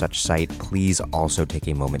another such site, please also take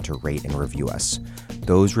a moment to rate and review us.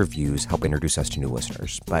 Those reviews help introduce us to new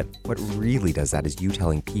listeners. But what really does that is you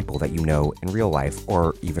telling people that you know in real life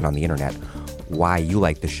or even on the internet why you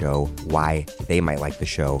like the show, why they might like the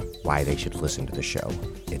show, why they should listen to the show,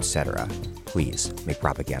 etc. Please make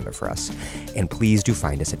propaganda for us. And please do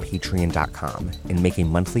find us at patreon.com and make a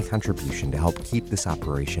monthly contribution to help keep this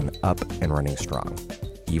operation up and running strong.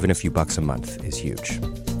 Even a few bucks a month is huge.